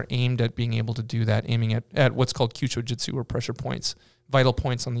techniques are aimed at being able to do that, aiming at what's called Kyucho Jitsu, or pressure points, vital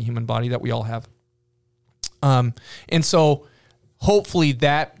points on the human body that we all have. And so hopefully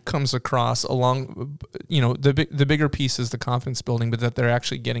that comes across along, the bigger piece is the confidence building, but that they're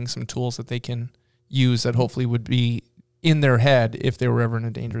actually getting some tools that they can use that hopefully would be in their head if they were ever in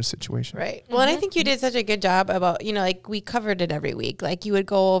a dangerous situation. Right. Well, and I think you did such a good job about, like we covered it every week. Like you would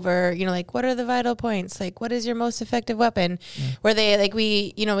go over, like what are the vital points? Like what is your most effective weapon? Where they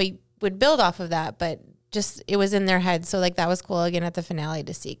we would build off of that, but just it was in their head. So like that was cool again at the finale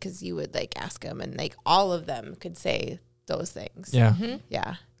to see, because you would like ask them and like all of them could say those things. Yeah.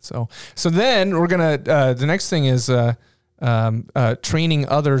 Yeah. So then we're going to, the next thing is training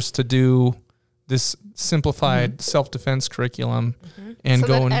others to do this simplified self-defense curriculum and so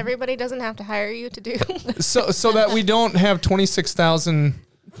go that everybody doesn't have to hire you to do. so that we don't have 26,000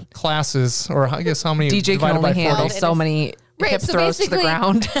 classes, or I guess how many DJ can only handle so many hip so throws to the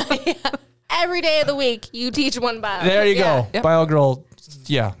basically- ground. Every day of the week, you teach one bio. There you go. Yep. Bio Girl.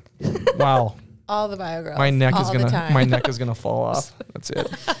 Yeah. Wow. All the Bio Girls. My neck all is the time. gonna fall off. That's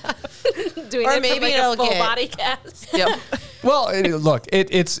it. Doing Or it maybe from like it'll a full get- body cast. Yep. Well, look,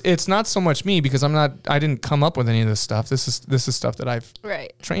 it's not so much me, because I didn't come up with any of this stuff. This is stuff that I've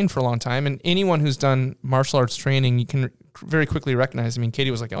Right. trained for a long time, and anyone who's done martial arts training, you can very quickly recognize. I mean,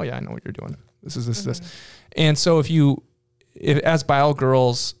 Katie was like, "Oh yeah, I know what you're doing. This is this." And so if as Bio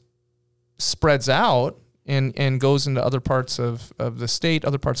Girls spreads out and goes into other parts of the state,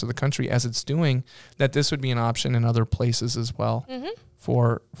 other parts of the country, as it's doing, that this would be an option in other places as well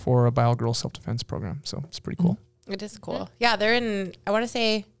for a Bio Girl self-defense program. So it's pretty cool. It is cool. Yeah, they're in, I want to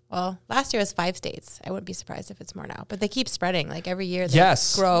say, well, last year was 5 states. I wouldn't be surprised if it's more now. But they keep spreading. Like every year they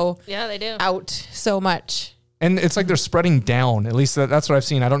grow Yeah, they do. out so much. And it's like they're spreading down. At least that's what I've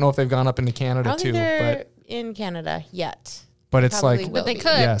seen. I don't know if they've gone up into I Canada don't too, think they're in Canada yet. but it's Probably like, will they be.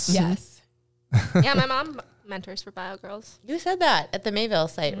 could. yes. Yes. Yeah, my mom mentors for Bio Girls You said that at the Mayville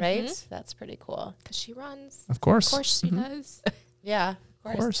site, right? That's pretty cool. because she runs. Of course. Of course she does. Yeah,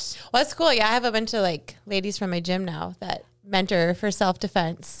 Of course. Well, that's cool. Yeah, I have a bunch of like ladies from my gym now that mentor for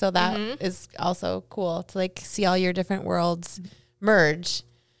self-defense. So that is also cool to like see all your different worlds merge.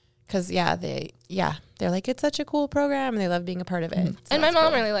 Cause they're like, it's such a cool program and they love being a part of it. So And my that's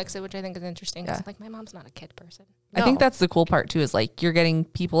mom cool. really likes it, which I think is interesting. 'Cause, Yeah. like my mom's not a kid person. I think No. that's the cool part too, is like you're getting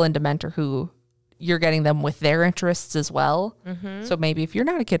people into mentor who you're getting them with their interests as well. So maybe if you're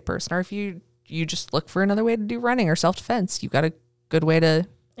not a kid person, or if you just look for another way to do running or self-defense, you've got a good way to,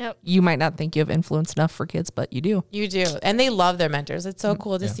 Yep. you might not think you have influence enough for kids, but you do. You do. And they love their mentors. It's so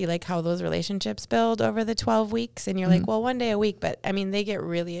cool to see like how those relationships build over the 12 weeks. And you're like, well, one day a week, but I mean, they get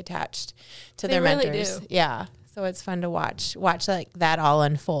really attached to They their really mentors. do. Yeah. So it's fun to watch like that all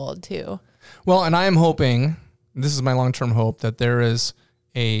unfold too. Well, and I am hoping, this is my long-term hope, that there is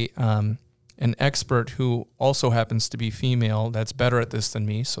an expert who also happens to be female that's better at this than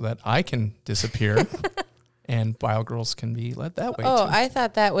me, so that I can disappear and Bio Girls can be led that way Oh, too. I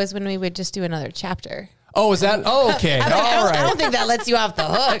thought that was when we would just do another chapter. Oh, is that? Oh, okay. I'm like, All I right. don't think that lets you off the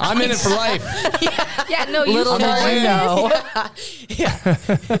hook. I'm in it for life. Yeah, no, you Little started did you this.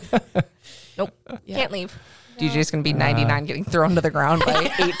 know. Nope. Yeah. Can't leave. DJ's going to be 99 getting thrown to the ground by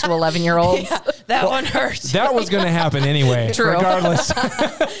 8 to 11-year-olds. That one hurt. That was going to happen anyway, True. regardless.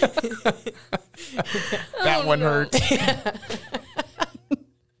 That one hurt.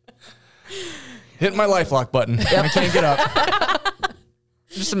 Hit my LifeLock button. I can't get up.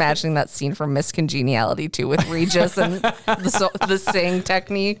 Just imagining that scene from Miss Congeniality too, with Regis and the sing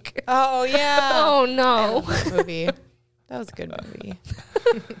technique. Oh yeah. Oh no. That movie. That was a good movie.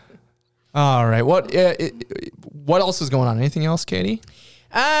 All right. What else is going on? Anything else, Katie?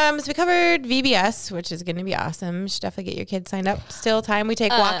 So we covered VBS, which is going to be awesome. You should definitely get your kids signed up. Still time. We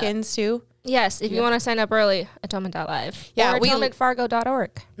take walk-ins too. Yes, if you want to sign up early, atonement.live. Yeah, or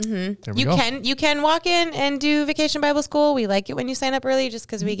atonementfargo.org. There we go. You can walk in and do Vacation Bible School. We like it when you sign up early, just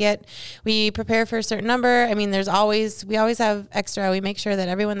because we prepare for a certain number. I mean, we always have extra. We make sure that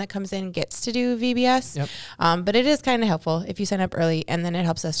everyone that comes in gets to do VBS. Yep. But it is kind of helpful if you sign up early, and then it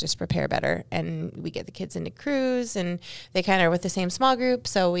helps us just prepare better. And we get the kids into crews, and they kind of are with the same small group,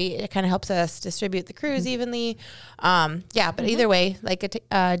 so it kind of helps us distribute the crews evenly. But either way, like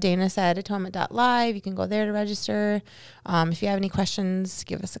Dana said, atonement.live, you can go there to register. If you have any questions,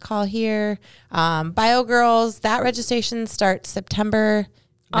 give us a call here. Bio Girls, that registration starts September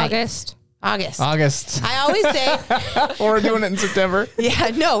 9th. August. I always say. Or we're doing it in September.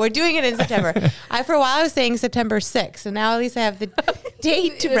 Yeah, no, we're doing it in September. For a while I was saying September 6th, and now at least I have the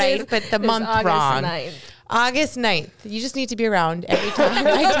date right, but the month August wrong. 9th. August 9th. You just need to be around every time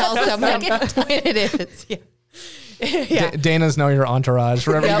I tell someone when it is. Yeah. Yeah. Dana's know your entourage.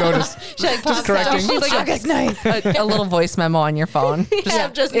 Wherever you go, She like just correcting. She's like August 9th. A little voice memo on your phone.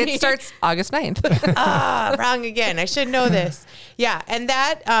 Just me. It starts August 9th. Wrong again. I should know this. Yeah. And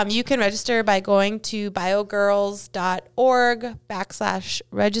that you can register by going to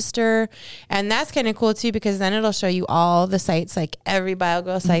biogirls.org/register. And that's kind of cool too, because then it'll show you all the sites, like every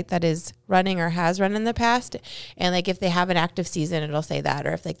BioGirl site that is running or has run in the past. And like if they have an active season, it'll say that.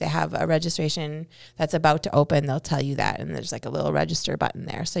 Or if like they have a registration that's about to open, they'll tell you that. And there's like a little register button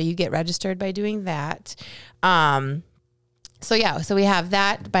there. So you get registered by doing that. So we have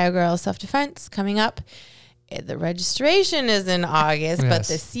that BioGirl Self-Defense coming up. The registration is in August, but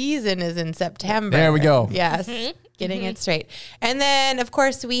the season is in September. There we go. Yes. Getting it straight. And then, of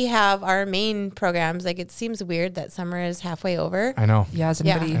course, we have our main programs. Like, it seems weird that summer is halfway over. I know. Yeah, has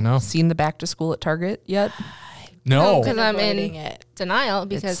anybody seen the back to school at Target yet? No. Because I'm avoiding in it. denial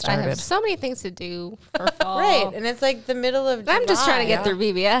because I have started. so many things to do for fall. Right. And it's like the middle of I'm just trying to get July.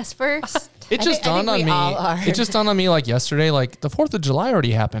 through VBS first. It just dawned on me. It just dawned on me like yesterday, like the 4th of July already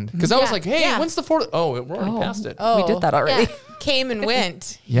happened. Because I was like, hey, when's the 4th? Oh, we're already past it. Oh, We did that already. yeah. Came and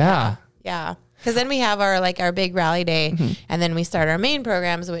went. Yeah. Yeah. Because then we have our big rally day, and then we start our main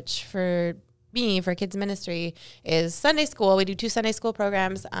programs, which for me, for kids ministry, is Sunday school. We do 2 Sunday school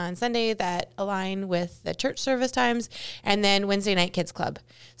programs on Sunday that align with the church service times, and then Wednesday night kids club.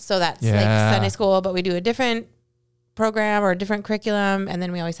 So that's like Sunday school, but we do a different program or a different curriculum, and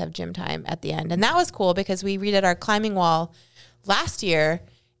then we always have gym time at the end. And that was cool because we redid our climbing wall last year.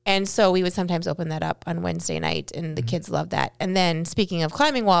 And so we would sometimes open that up on Wednesday night, and the kids loved that. And then speaking of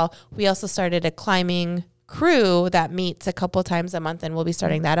climbing wall, we also started a climbing crew that meets a couple times a month, and we'll be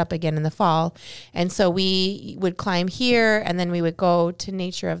starting that up again in the fall. And so we would climb here, and then we would go to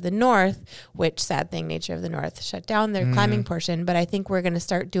Nature of the North, which, sad thing, Nature of the North shut down their climbing portion. But I think we're going to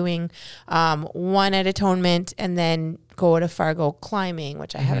start doing one at Atonement and then go to Fargo climbing,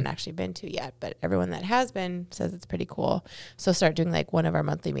 which I haven't actually been to yet, but everyone that has been says it's pretty cool. So start doing like one of our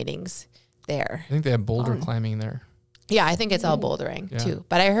monthly meetings there. I think they have boulder climbing there. Yeah, I think it's all bouldering too.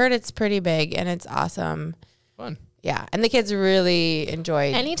 But I heard it's pretty big and it's awesome. Fun. Yeah, and the kids really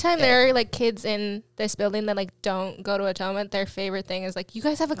enjoyed Anytime there are like kids in this building that like don't go to Atonement, their favorite thing is like, you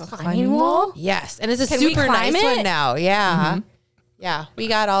guys have a climbing wall? Yes, and it's a Can we super climb nice it? one now. Yeah. Yeah, we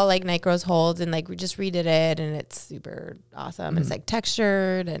got all like night grows holds, and like we just redid it, and it's super awesome. It's like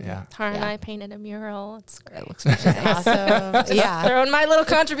textured, and Tara and I painted a mural. It's great. awesome. Yeah, Throwing my little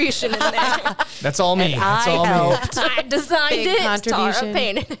contribution in there. That's all me. That's all me. I designed Big it. contribution. Tara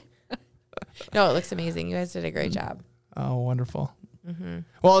painted it. no, it looks amazing. You guys did a great job. Oh, wonderful.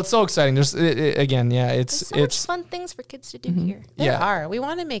 Well, it's so exciting. Just again, it's There's so much fun things for kids to do here. There are. We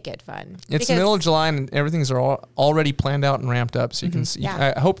want to make it fun. It's the middle of July and everything's already planned out and ramped up. So you can see.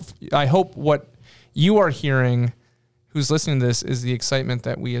 Yeah. I hope what you are hearing, who's listening to this, is the excitement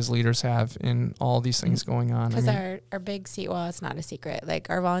that we as leaders have in all these things going on. Because our big well, it's not a secret. Like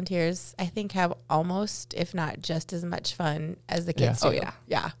our volunteers, I think, have almost, if not just as much fun as the kids do. Oh, yeah.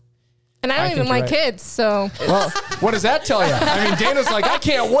 Yeah. And I don't even like kids, so Well, what does that tell you? I mean, Dana's like, I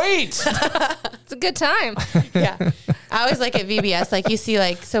can't wait. it's a good time. Yeah. I always like at VBS, like you see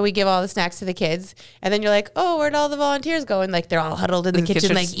like, so we give all the snacks to the kids and then you're like, oh, where'd all the volunteers go? And like, they're all huddled in the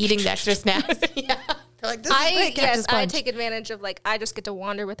kitchen, like eating the extra snacks. Yeah. They're like, this is great. I take advantage of like, I just get to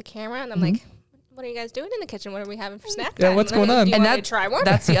wander with the camera and I'm like, what are you guys doing in the kitchen? What are we having for snack Yeah, time? what's going on? Do you And want me to try one?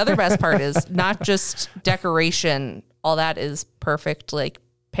 that's the other best part is not just decoration. All that is perfect, like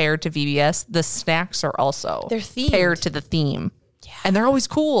paired to VBS. The snacks are also They're themed. paired to the theme. Yeah. And they're always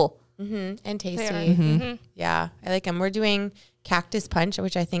cool. And tasty. They are. Yeah, I like them. We're doing cactus punch,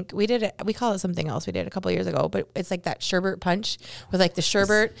 which I think we call it something else. We did a couple of years ago, but it's like that sherbet punch with like the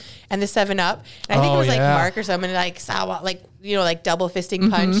sherbet and the 7-Up. And I think it was like Mark or someone like saw like like double fisting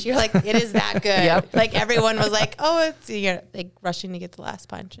punch. You're like, it is that good. Yep. Like everyone was like, oh, it's like rushing to get the last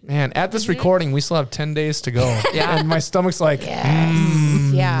punch. Man, at this recording, we still have 10 days to go. Yeah. And my stomach's like,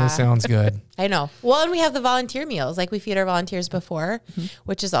 Yeah. that sounds good. I know. Well, and we have the volunteer meals. Like we feed our volunteers before,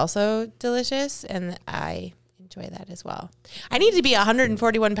 which is also delicious. And I enjoy that as well. I need to be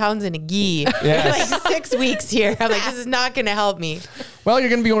 141 pounds in a gi for Yes. like 6 weeks here. I'm like, this is not going to help me. Well, you're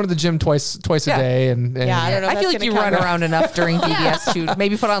going to be going to the gym twice Yeah. a day. And Yeah, I don't know. I feel like you run around enough during VBS to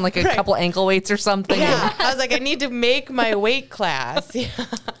maybe put on like a couple ankle weights or something. Yeah, I was like, I need to make my weight class. Yeah.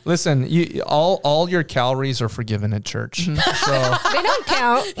 Listen, all your calories are forgiven at church. So They don't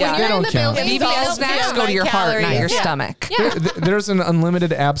count. Yeah, When they you're in don't the count. building, It's all VBS Yeah, snacks go my to your heart, not calories. your Yeah. stomach. there's an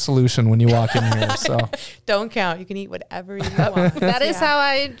unlimited absolution when you walk in here. So Don't count. You can eat whatever you want. That is how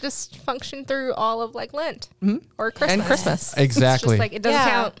I just function through all of like Lent or Christmas. And Christmas. exactly. It's just like it doesn't Yeah.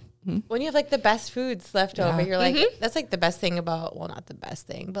 count. When you have like the best foods left over, you're like, that's like the best thing about, well, not the best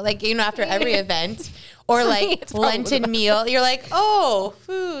thing, but like, after every event or like it's probably Lenten meal, you're like, oh,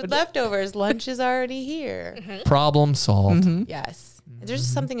 food, leftovers, lunch is already here. Problem solved. Yes. There's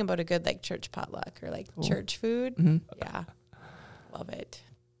just something about a good like church potluck or like church food. Yeah. Love it.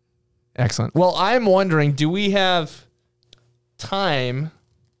 Excellent. Well, I'm wondering, do we have time?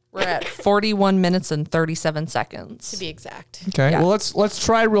 We're at 41 minutes and 37 seconds. To be exact. Okay. Yeah. Well, let's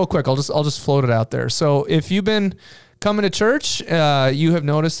try real quick. I'll just float it out there. So if you've been coming to church, you have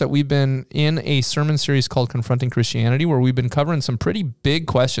noticed that we've been in a sermon series called Confronting Christianity, where we've been covering some pretty big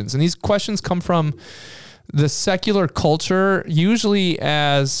questions. And these questions come from the secular culture, usually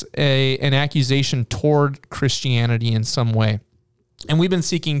as an accusation toward Christianity in some way. And we've been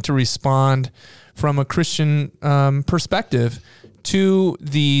seeking to respond from a Christian perspective to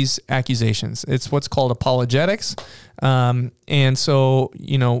these accusations. It's what's called apologetics. And so,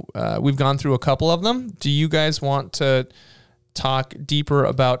 we've gone through a couple of them. Do you guys want to talk deeper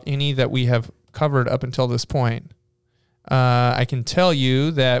about any that we have covered up until this point? I can tell you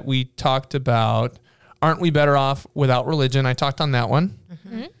that we talked about, aren't we better off without religion? I talked on that one.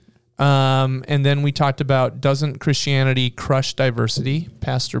 And then we talked about, doesn't Christianity crush diversity?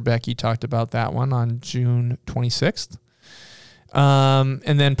 Pastor Becky talked about that one on June 26th.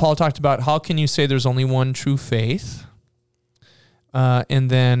 And then Paul talked about, how can you say there's only one true faith? And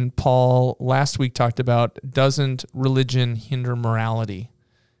then Paul last week talked about, doesn't religion hinder morality?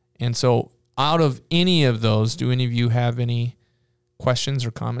 And so out of any of those, do any of you have any questions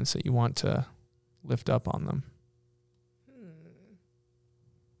or comments that you want to lift up on them?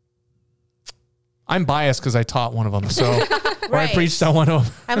 I'm biased because I taught one of them, so or I Right. preached on one of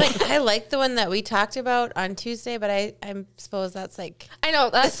them. I'm like, I like the one that we talked about on Tuesday, but I suppose that's like I know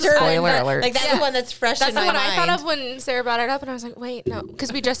that's the sermon Spoiler that- alert. Like that's the one that's fresh That's in the my one mind. I thought of when Sarah brought it up, and I was like, wait, no,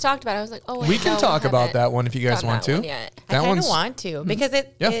 because we just talked about it. I was like, oh, wait, We can no, talk about haven't that one if you guys done want that to. one yet. I That kind one's of want to because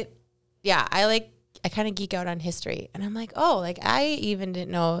Yeah. I kind of geek out on history, and I'm like, oh, like I even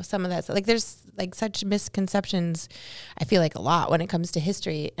didn't know some of that stuff. Like there's like such misconceptions. I feel like a lot when it comes to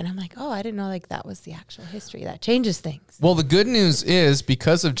history, and I'm like, oh, I didn't know like that was the actual history that changes things. Well, the good news is,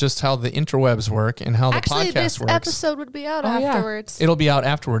 because of just how the interwebs work and how Actually, the podcast this works, episode would be out Oh, yeah. afterwards. it'll be out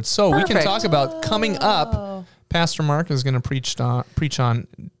afterwards. So we can Perfect. talk about coming up. Pastor Mark is going to preach on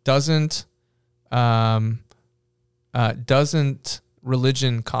doesn't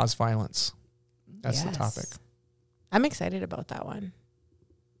religion cause violence? That's the Yes. topic. I'm excited about that one.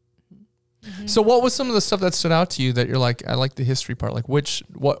 So what was some of the stuff that stood out to you that you're like, I like the history part? Like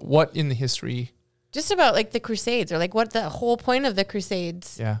what in the history? Just about like the Crusades, or like what the whole point of the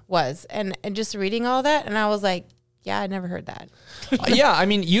Crusades Yeah. was, and just reading all that, and I was like, yeah, I never heard that. Yeah, I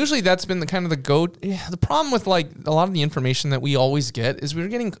mean, usually that's been the problem with like a lot of the information that we always get is we're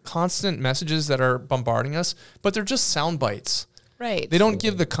getting constant messages that are bombarding us, but they're just sound bites. Right. They don't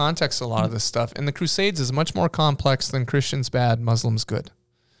give the context to a lot of this stuff. And the Crusades is much more complex than Christians bad, Muslims good.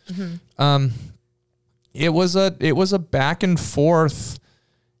 It was a back and forth,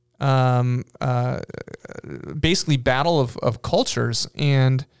 basically battle of cultures,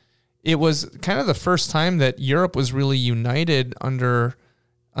 and it was kind of the first time that Europe was really united under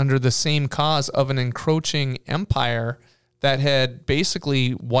the same cause of an encroaching empire that had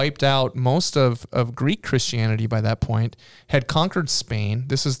basically wiped out most of Greek Christianity by that point, had conquered Spain.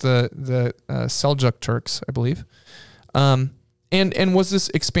 This is the Seljuk Turks, I believe. And was this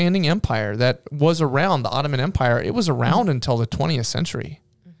expanding empire that was around, the Ottoman Empire. It was around until the 20th century.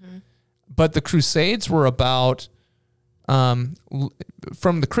 But the Crusades were about, from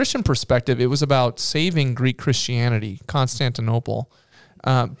the Christian perspective, it was about saving Greek Christianity, Constantinople,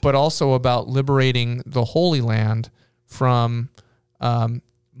 but also about liberating the Holy Land from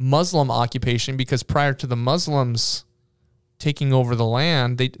Muslim occupation, because prior to the Muslims taking over the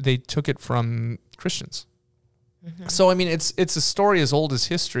land, they took it from Christians. So, I mean, it's a story as old as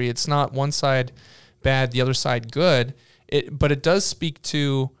history. It's not one side bad, the other side good. But it does speak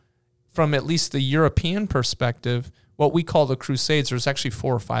to, from at least the European perspective, what we call the Crusades. There's actually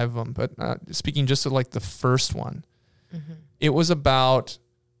 4 or 5 of them, but speaking just of like the first one, it was about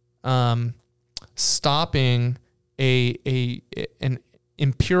stopping an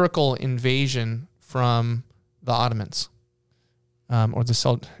empirical invasion from the Ottomans. Or is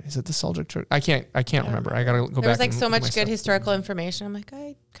it the Seljuk Turk? I can't remember. I gotta go back. There was like so much good historical information. I'm like,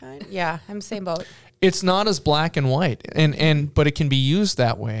 I'm the same boat. It's not as black and white, but it can be used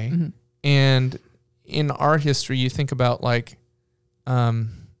that way. And in our history, you think about like,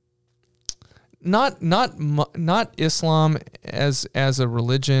 not Islam as a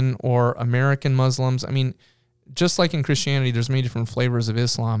religion or American Muslims. I mean, just like in Christianity, there's many different flavors of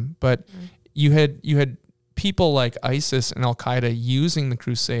Islam, but you had people like ISIS and Al-Qaeda using the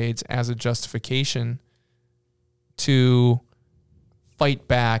Crusades as a justification to fight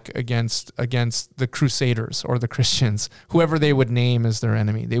back against the Crusaders or the Christians, whoever they would name as their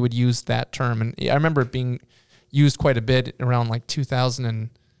enemy. They would use that term. And I remember it being used quite a bit around like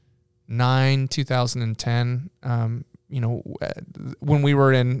 2009, 2010, when we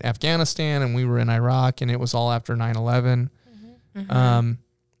were in Afghanistan and we were in Iraq, and it was all after 9/11.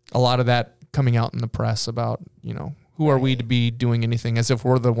 A lot of that coming out in the press about, who are we to be doing anything, as if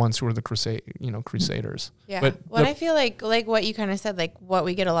we're the ones who are the Crusaders. Yeah. But I feel like what you kind of said, like what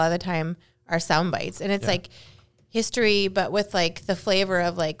we get a lot of the time are sound bites, and it's like history, but with like the flavor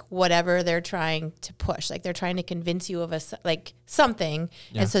of like whatever they're trying to push. Like they're trying to convince you of something.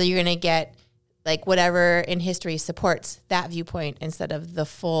 And so you're going to get like whatever in history supports that viewpoint instead of the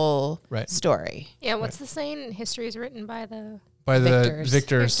full story. Yeah. What's the saying? History is written by the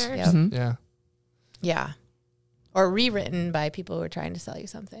victors. Yep. Yeah. Yeah. Or rewritten by people who are trying to sell you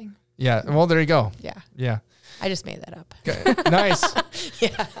something. Yeah. Well, there you go. Yeah. Yeah. I just made that up. Okay. Nice.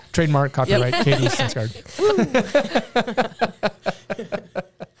 Yeah. Trademark, copyright, Katie Sinsgaard.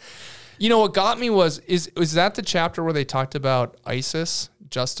 What got me was that the chapter where they talked about ISIS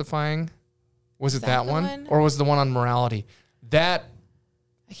justifying? Was it that one? Or was the one on morality? I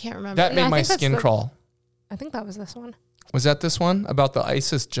can't remember. That made my skin crawl. I think that was this one. Was that this one about the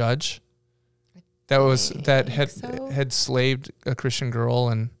ISIS judge that had slaved a Christian girl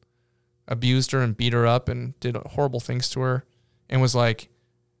and abused her and beat her up and did horrible things to her, and was like,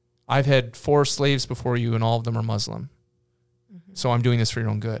 I've had 4 slaves before you and all of them are Muslim. So I'm doing this for your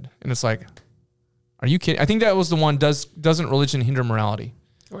own good. And it's like, are you kidding? I think that was the one, doesn't religion hinder morality?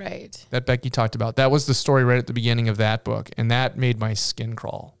 Right. That Becky talked about. That was the story right at the beginning of that book. And that made my skin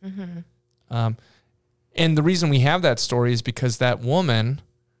crawl. And the reason we have that story is because that woman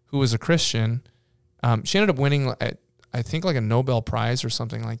who was a Christian, she ended up winning, I think, like a Nobel Prize or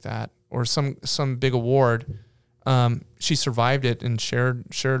something like that, or some big award. She survived it and shared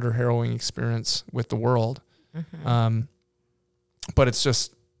her harrowing experience with the world. But it's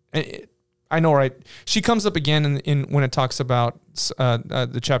just, I know, right? She comes up again in when it talks about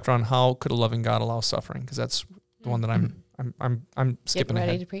the chapter on how could a loving God allow suffering, because that's the one that I'm skipping Get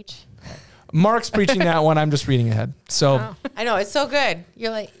ready ahead. to preach. Mark's preaching that one. I'm just reading ahead. So I know, it's so good.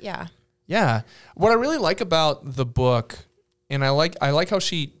 You're like, yeah. Yeah. What I really like about the book, and I like how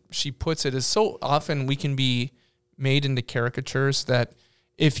she puts it, is so often we can be made into caricatures that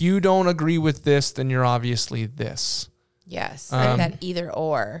if you don't agree with this, then you're obviously this. Yes. Like that either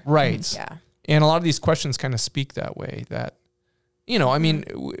or. Right. Yeah. And a lot of these questions kind of speak that way, that, I mean,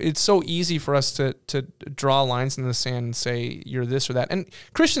 it's so easy for us to draw lines in the sand and say you're this or that. And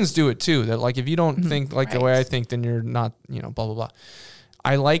Christians do it too, that like, if you don't think like the way I think, then you're not, blah, blah, blah.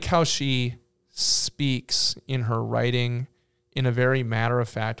 I like how she speaks in her writing in a very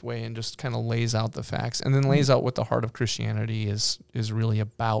matter-of-fact way and just kind of lays out the facts, and then lays out what the heart of Christianity is really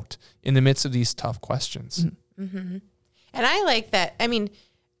about in the midst of these tough questions. And I like that. I mean,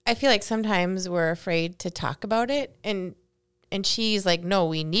 I feel like sometimes we're afraid to talk about it, and she's like, no,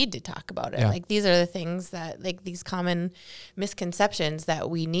 we need to talk about it. Yeah. Like, these are the things that, like, these common misconceptions that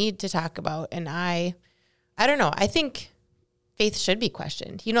we need to talk about. And I don't know. I think faith should be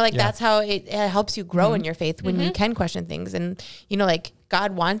questioned. You know, like that's how it helps you grow in your faith when you can question things. And, you know, like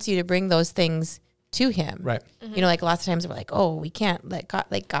God wants you to bring those things to him. Right. You know, like lots of times we're like, oh, we can't let God,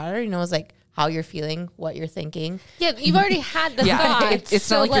 like God already knows like how you're feeling, what you're thinking. Yeah, you've already had the Yeah, thoughts. it's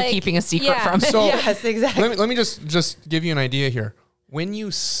not like you're keeping a secret from it. So Yes, exactly. let me just give you an idea here. When you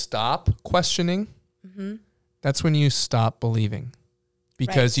stop questioning, that's when you stop believing,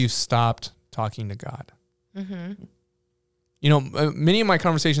 because you stopped talking to God. You know, many of my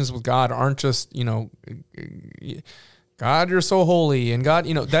conversations with God aren't just, you know, God, you're so holy, and God,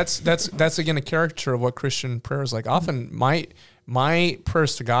 you know, that's again a caricature of what Christian prayer is like. Often my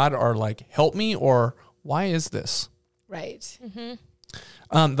prayers to God are like, help me, or why is this? Right.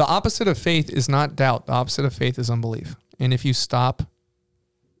 The opposite of faith is not doubt. The opposite of faith is unbelief. And if you stop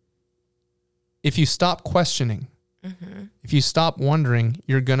questioning, if you stop wondering,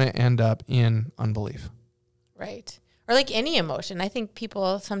 you're going to end up in unbelief. Right. Or like any emotion. I think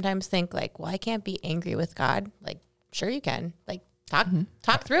people sometimes think like, well, I can't be angry with God. Like, sure you can. Like,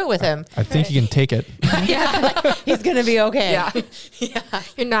 talk through it with him. I think you can take it. Like, he's going to be okay. Yeah. You're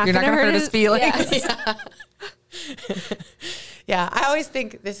not You're not going to hurt his feelings. Yes. Yeah. I always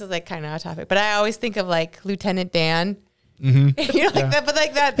think this is like kind of off topic, but I always think of like Lieutenant Dan. You know, like that, but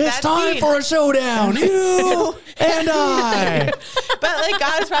like that. It's time for a showdown, you and I. But like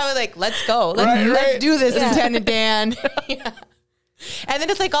God's probably like, let's go. Right. Let's do this, Lieutenant Dan. Yeah. And then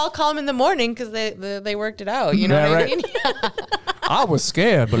it's like all calm in the morning because they worked it out. You know Yeah, what right. I mean? I was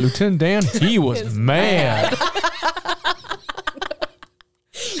scared, but Lieutenant Dan, he was mad.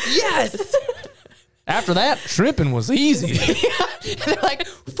 Yes. After that, shrimping was easy. They're like,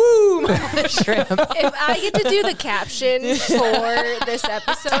 boom, the shrimp. If I get to do the caption for this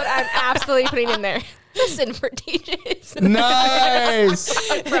episode, I'm absolutely putting in there. Listen for DJs. Nice.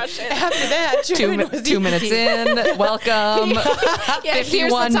 Russian. After that, 2 minutes in, welcome. Yeah, here's the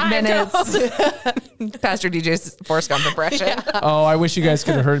 51 time minutes. code. Pastor DJ's Forrest Gump impression. Oh, I wish you guys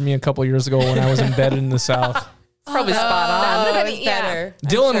could have heard me a couple years ago when I was embedded in the South. Probably spot on. Oh, But it's yeah. better. I'm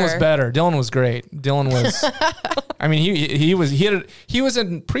Dylan was sure. better. Dylan was great. Dylan was. I mean, he was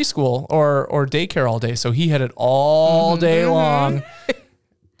in preschool or daycare all day, so he had it all day long.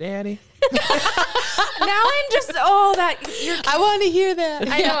 Daddy. Now I'm just, you're I want to hear that.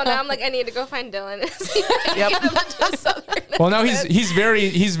 I know. Now I'm like, I need to go find Dylan. And see if I can get him into a Southern Well, now he's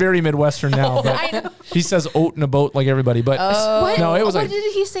very Midwestern now, but I know. he says oat in a boat like everybody. But no, it was what like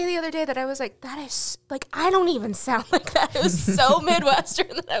did he say the other day that I was like, that is like, I don't even sound like that. It was so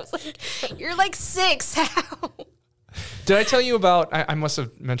Midwestern that I was like, you're like 6. How? Did I tell you about? I must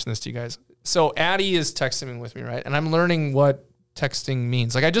have mentioned this to you guys. So Addie is texting with me, right? And I'm learning what texting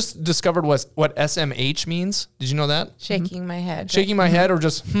means. Like I just discovered what SMH means. Did you know that? Shaking my head. Shaking my head or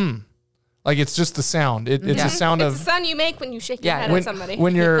just Like it's just the sound. It's a sound It's of the sound you make when you shake your head when, at somebody.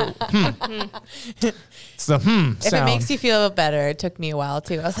 when you're It's the If sound. it makes you feel better, it took me a while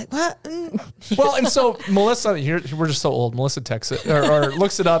too. I was like, what? Well, and so Melissa, here we're just so old. Melissa texts it or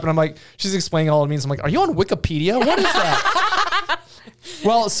looks it up, and I'm like, she's explaining all it means. I'm like, are you on Wikipedia? What is that?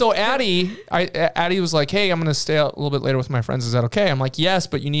 Well, so Addie was like, hey, I'm gonna stay out a little bit later with my friends. Is that okay? I'm like, yes,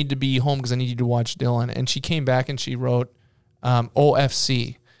 but you need to be home because I need you to watch Dylan. And she came back and she wrote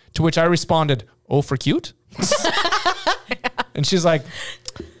OFC, to which I responded, O for cute. And she's like,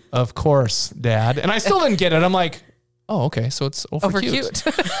 of course, Dad. And I still didn't get it. I'm like, oh, okay, so it's O for cute.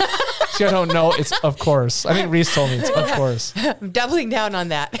 She goes, oh, no, it's of course. I think Reese told me it's of course. I'm doubling down on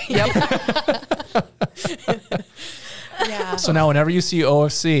that. Yep. Yeah. So now whenever you see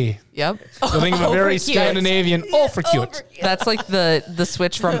OFC, Yep. you'll think of a very for cute. Scandinavian, oh, for cute. That's like the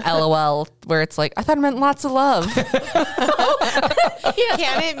switch from LOL where it's like, I thought it meant lots of love. Can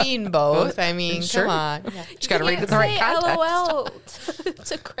it mean both? I mean, Sure. come on. Yeah. Just got to read it in the Say right context. LOL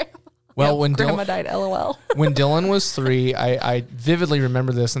to grandma. Well, when Grandma Dylan, died, LOL. when Dylan was 3, I vividly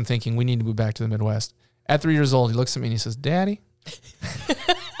remember this and thinking we need to move back to the Midwest. At 3 years old, he looks at me and he says, Daddy,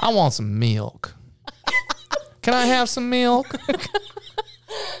 I want some milk. Can I have some milk?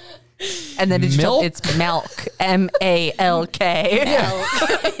 And then did you tell Milk? it's milk, M-A-L-K.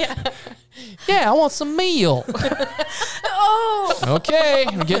 Yeah, I want some milk. Oh, Okay,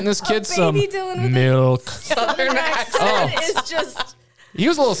 I'm getting this kid some baby Dylan with milk. Southern accent Oh. is just. He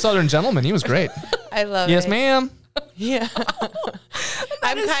was a little Southern gentleman. He was great. I love Yes, it. ma'am. Yeah.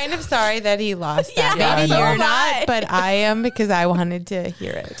 I'm kind of sorry that he lost that. Yeah, Maybe I know. you're So am I. not, but I am because I wanted to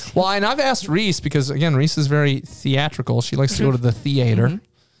hear it. Well, and I've asked Reese because, again, Reese is very theatrical. She likes to go to the theater.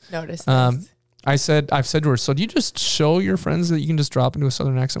 Notice this. I've said to her, so do you just show your friends that you can just drop into a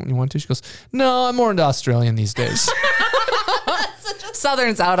Southern accent when you want to? She goes, no, I'm more into Australian these days.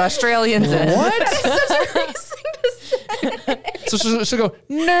 Southern's out, Australians in. What? Such a nice thing to say. So she'll go,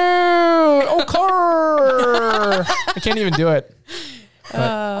 no, oh, car. I can't even do it.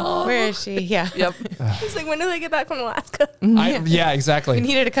 Where is she? Yeah. Yep. He's like, when do they get back from Alaska? Yeah, exactly. We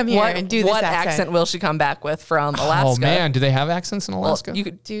need her to come here and do this what accent. accent will she come back with from Alaska? Oh man, do they have accents in Well, Alaska? you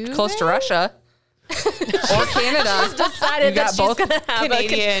could Do close to they? Russia or Canada. Decided You got that she's both? gonna have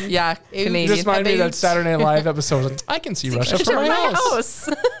Canadian. Yeah, Canadian. Just reminded me of that About- Saturday Night Live episode. I can see Russia from my house.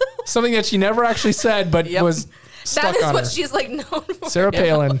 Something that she never actually said, but Yep. was stuck That is on what her. she's like known for. Sarah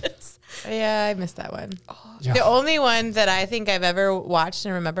Palin. Yeah, I missed that one. Yeah. The only one that I think I've ever watched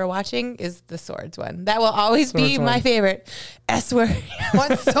and remember watching is the swords one. That will always be Swords my one. favorite. S word.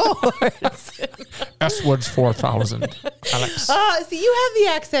 What swords? S words 4,000. Alex. Oh, see, you have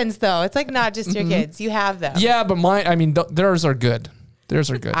the accents though. It's like not just your kids. You have them. Yeah, but theirs are good.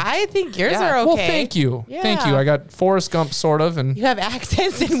 Theirs are good. I think yours Yeah. are okay. Well, thank you. Thank you. Yeah. I got Forrest Gump sort of, and You have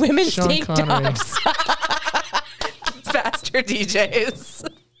accents in women's Sean tank Connery. tops. Faster DJs.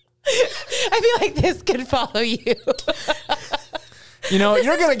 I feel like this could follow you. You know,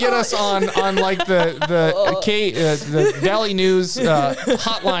 you're gonna get us on like the Valley News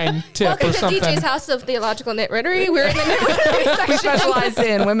hotline tip Welcome or to something. DJ's House of Theological Knittery. We're in the knitwery We section. specialize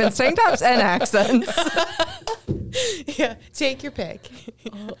in women's tank tops and accents. Yeah, take your pick.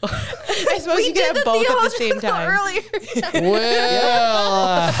 I suppose We you did can have both at the same theological time. earlier. Well,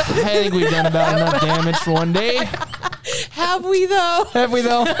 I think we've done about enough damage for one day. Have we though? Have we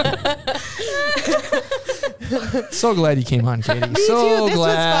though? So glad you came on, Katie. Me so too. This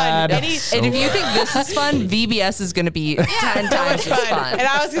glad. was fun. So And if you think this is fun, VBS is going to be 10 times as fun. And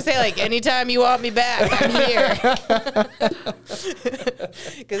I was gonna say, like, anytime you want me back, I'm here.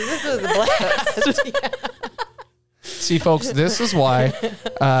 Because this was a blast. See, folks, this is why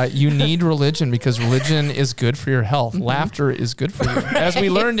you need religion, because religion is good for your health. Laughter is good for you. As we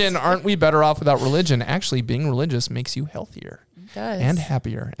learned in Aren't We Better Off Without Religion, actually being religious makes you healthier Does. and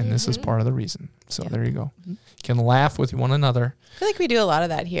happier. And this is part of the reason. So there you go. You can laugh with one another. I feel like we do a lot of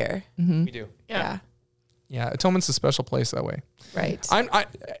that here. We do. Yeah. Yeah, Atonement's a special place that way. Right.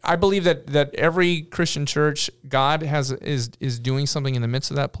 I believe that every Christian church, God is doing something in the midst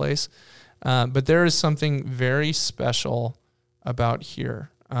of that place. But there is something very special about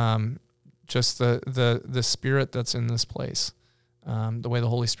here. Just the spirit that's in this place, the way the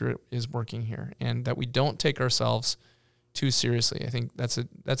Holy Spirit is working here, and that we don't take ourselves too seriously. I think that's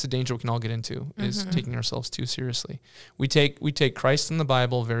a danger we can all get into, is taking ourselves too seriously. We take Christ and the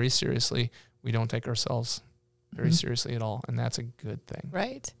Bible very seriously. We don't take ourselves very seriously at all, and that's a good thing.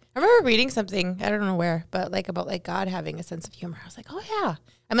 Right. I remember reading something, I don't know where, but like about like God having a sense of humor. I was like, oh yeah.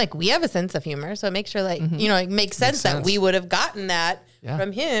 I'm like, we have a sense of humor. So it makes sure like, you know, it makes sense that sense. we would have gotten that Yeah.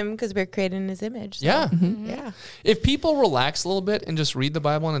 from him because we're created in his image. So, Yeah. Yeah. If people relax a little bit and just read the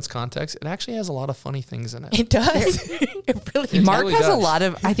Bible in its context, it actually has a lot of funny things in it. It does. It really It Mark really has a does. lot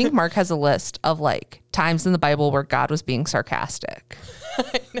of, I think Mark has a list of like times in the Bible where God was being sarcastic.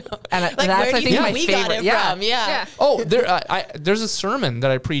 I know. And Like, that's, where I do you think, think my we favorite. got it yeah. from? Yeah. Yeah. Oh, there's a sermon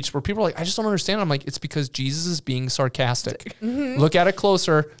that I preach where people are like, I just don't understand. I'm like, it's because Jesus is being sarcastic. Look at it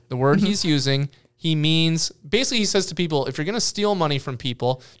closer. The word he's using, he means, basically he says to people, if you're going to steal money from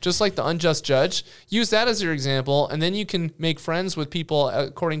people, just like the unjust judge, use that as your example, and then you can make friends with people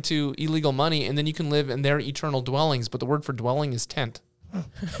according to illegal money, and then you can live in their eternal dwellings. But the word for dwelling is tent.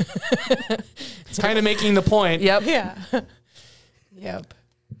 It's kind of making the point. Yep. Yeah. Yep.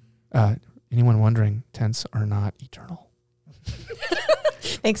 Anyone wondering, tents are not eternal.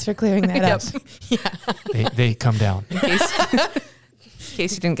 Thanks for clearing that up. They come down. In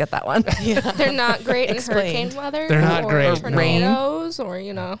case you didn't get that one. They're not great in Explain. hurricane weather. They're not or great, no. Rain. tornadoes, or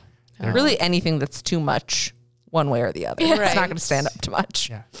you know. Really anything that's too much one way or the other. It's Right. not going to stand up to much.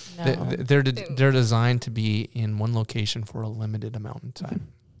 Yeah. No. They're designed to be in one location for a limited amount of time.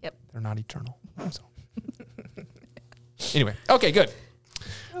 Yep. They're not eternal. So. Anyway, okay, good.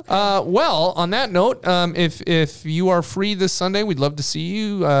 Well, on that note, if you are free this Sunday, we'd love to see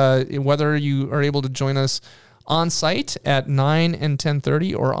you. Whether you are able to join us on site at 9 and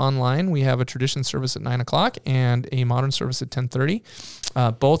 10:30 or online, we have a tradition service at 9 o'clock and a modern service at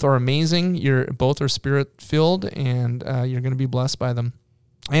 10:30. Both are amazing. Both are spirit filled, and you're going to be blessed by them.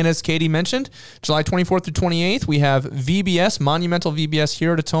 And as Katie mentioned, July 24th through 28th, we have VBS, Monumental VBS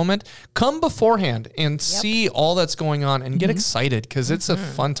here at Atonement. Come beforehand and see all that's going on and get excited, because it's a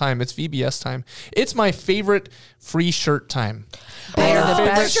fun time. It's VBS time. It's my favorite free shirt time. They're the Favorite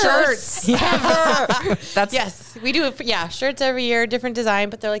best shirts ever. That's Yes, we do. Shirts every year, different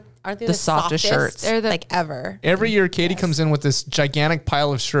design, but they're like, aren't they The softest shirts. They're like ever. Every year, Katie comes in with this gigantic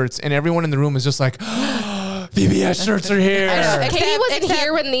pile of shirts, and everyone in the room is just like, VBS shirts are here. Katie wasn't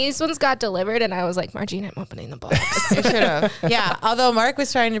here when these ones got delivered, and I was like, Margene, I'm opening the box. I should have. Yeah. Although Mark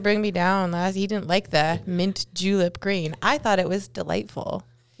was trying to bring me down last, he didn't like the mint julep green. I thought it was delightful.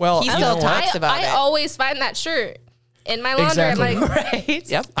 Well, He you still know talks what? about I it. always find that shirt in my laundry. Exactly. I'm like, Right.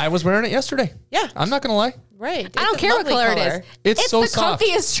 Yep. I was wearing it yesterday. Yeah. I'm not going to lie. Right. I don't It's a care what lovely color it is. It's so the soft.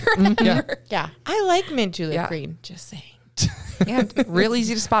 comfiest shirt Yeah. ever. Yeah. I like mint julep Yeah. green. Just saying. And real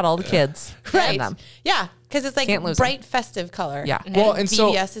easy to spot all the kids. Right. And them. Yeah. Because it's like Can't lose bright festive color. Yeah. Well, and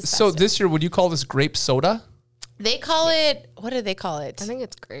so VBS is so festive. this year, would you call this grape soda? They call it, what do they call it? I think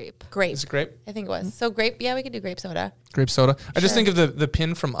it's grape. Grape. Is it grape? I think it was. So grape, yeah, we could do grape soda. Grape soda. I just think of the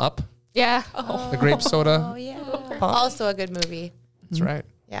pin from Up, Yeah. the grape soda. Oh, yeah. Also a good movie. That's right.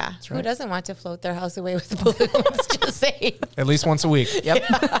 Yeah. Who right. doesn't want to float their house away with balloons? Just saying. At least once a week. Yep.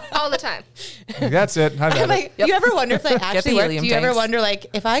 All the time. That's it. I've had it. Like, you ever wonder if that actually the worked? helium Do you ever tanks. wonder, like,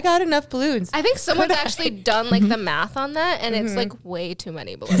 if I got enough balloons? I think someone's actually done like the math on that, and it's like way too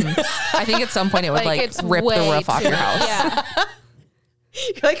many balloons. I think at some point it would like it's rip the way roof off too your many. house. Yeah.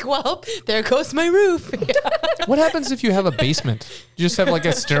 You're like, well, there goes my roof. What happens if you have a basement? You just have like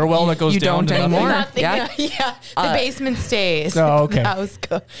a stairwell that goes You down don't to anymore. nothing? Yeah. Yeah. The basement stays. Oh, okay. The house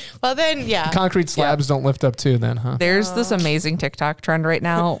go. Well, then, yeah. Concrete slabs don't lift up too then, huh? There's this amazing TikTok trend right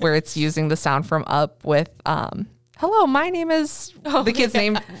now where it's using the sound from Up with hello, my name is the kid's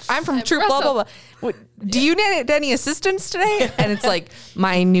name. I'm from Troop blah blah blah. What, do you need any assistance today? And it's like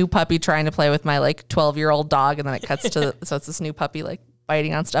my new puppy trying to play with my like 12-year-old dog, and then it cuts to so it's this new puppy like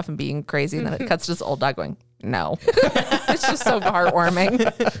biting on stuff and being crazy, and then it cuts to this old dog going, no. It's just so heartwarming.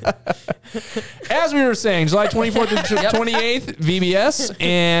 As we were saying, July 24th and 28th, VBS,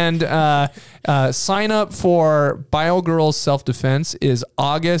 and sign up for BioGirls Self-Defense is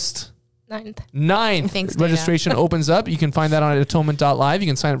August 9th. Thanks, Dana. Registration opens up. You can find that on atonement.live. You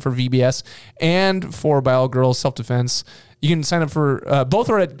can sign up for VBS and for BioGirls Self-Defense. You can sign up for both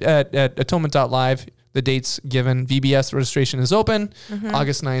are at atonement.live. The dates given. VBS registration is open.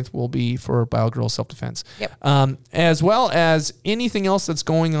 August 9th will be for BioGirls Self-Defense. Yep. As well as anything else that's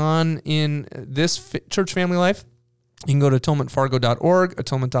going on in this church family life. You can go to atonementfargo.org,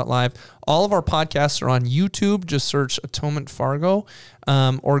 atonement.live. All of our podcasts are on YouTube. Just search Atonement Fargo,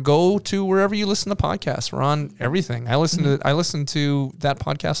 or go to wherever you listen to podcasts. We're on everything. I listen to that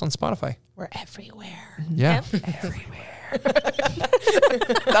podcast on Spotify. We're everywhere. Yeah.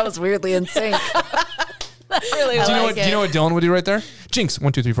 That was weirdly in sync. Really Do you know what Dylan would do right there? Jinx.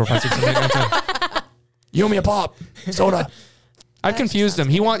 1, 2, 3, 4, 5, 6, 7, 8, 9, 10. You owe me a pop. Soda. I've confused him.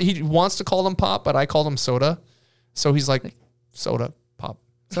 He wants to call them pop, but I call them soda. So he's like, soda pop.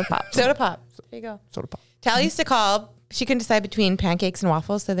 So pop. Soda pop. There you go. Soda pop. Tally used to call, she couldn't decide between pancakes and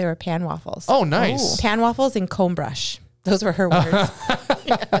waffles, so they were pan waffles. Oh, nice. Pan waffles and comb brush. Those were her words.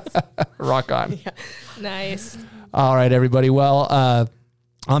 Rock on. Nice. All right, everybody. Well,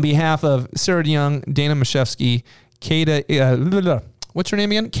 on behalf of Sarah DeYoung, Dana Mashevsky, what's her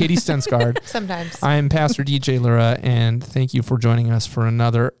name again? Katie Stensgaard. Sometimes. I'm Pastor DJ Lura, and thank you for joining us for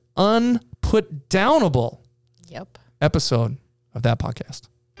another unputdownable Yep. episode of that podcast.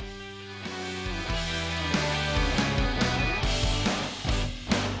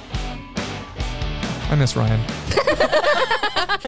 I miss Ryan.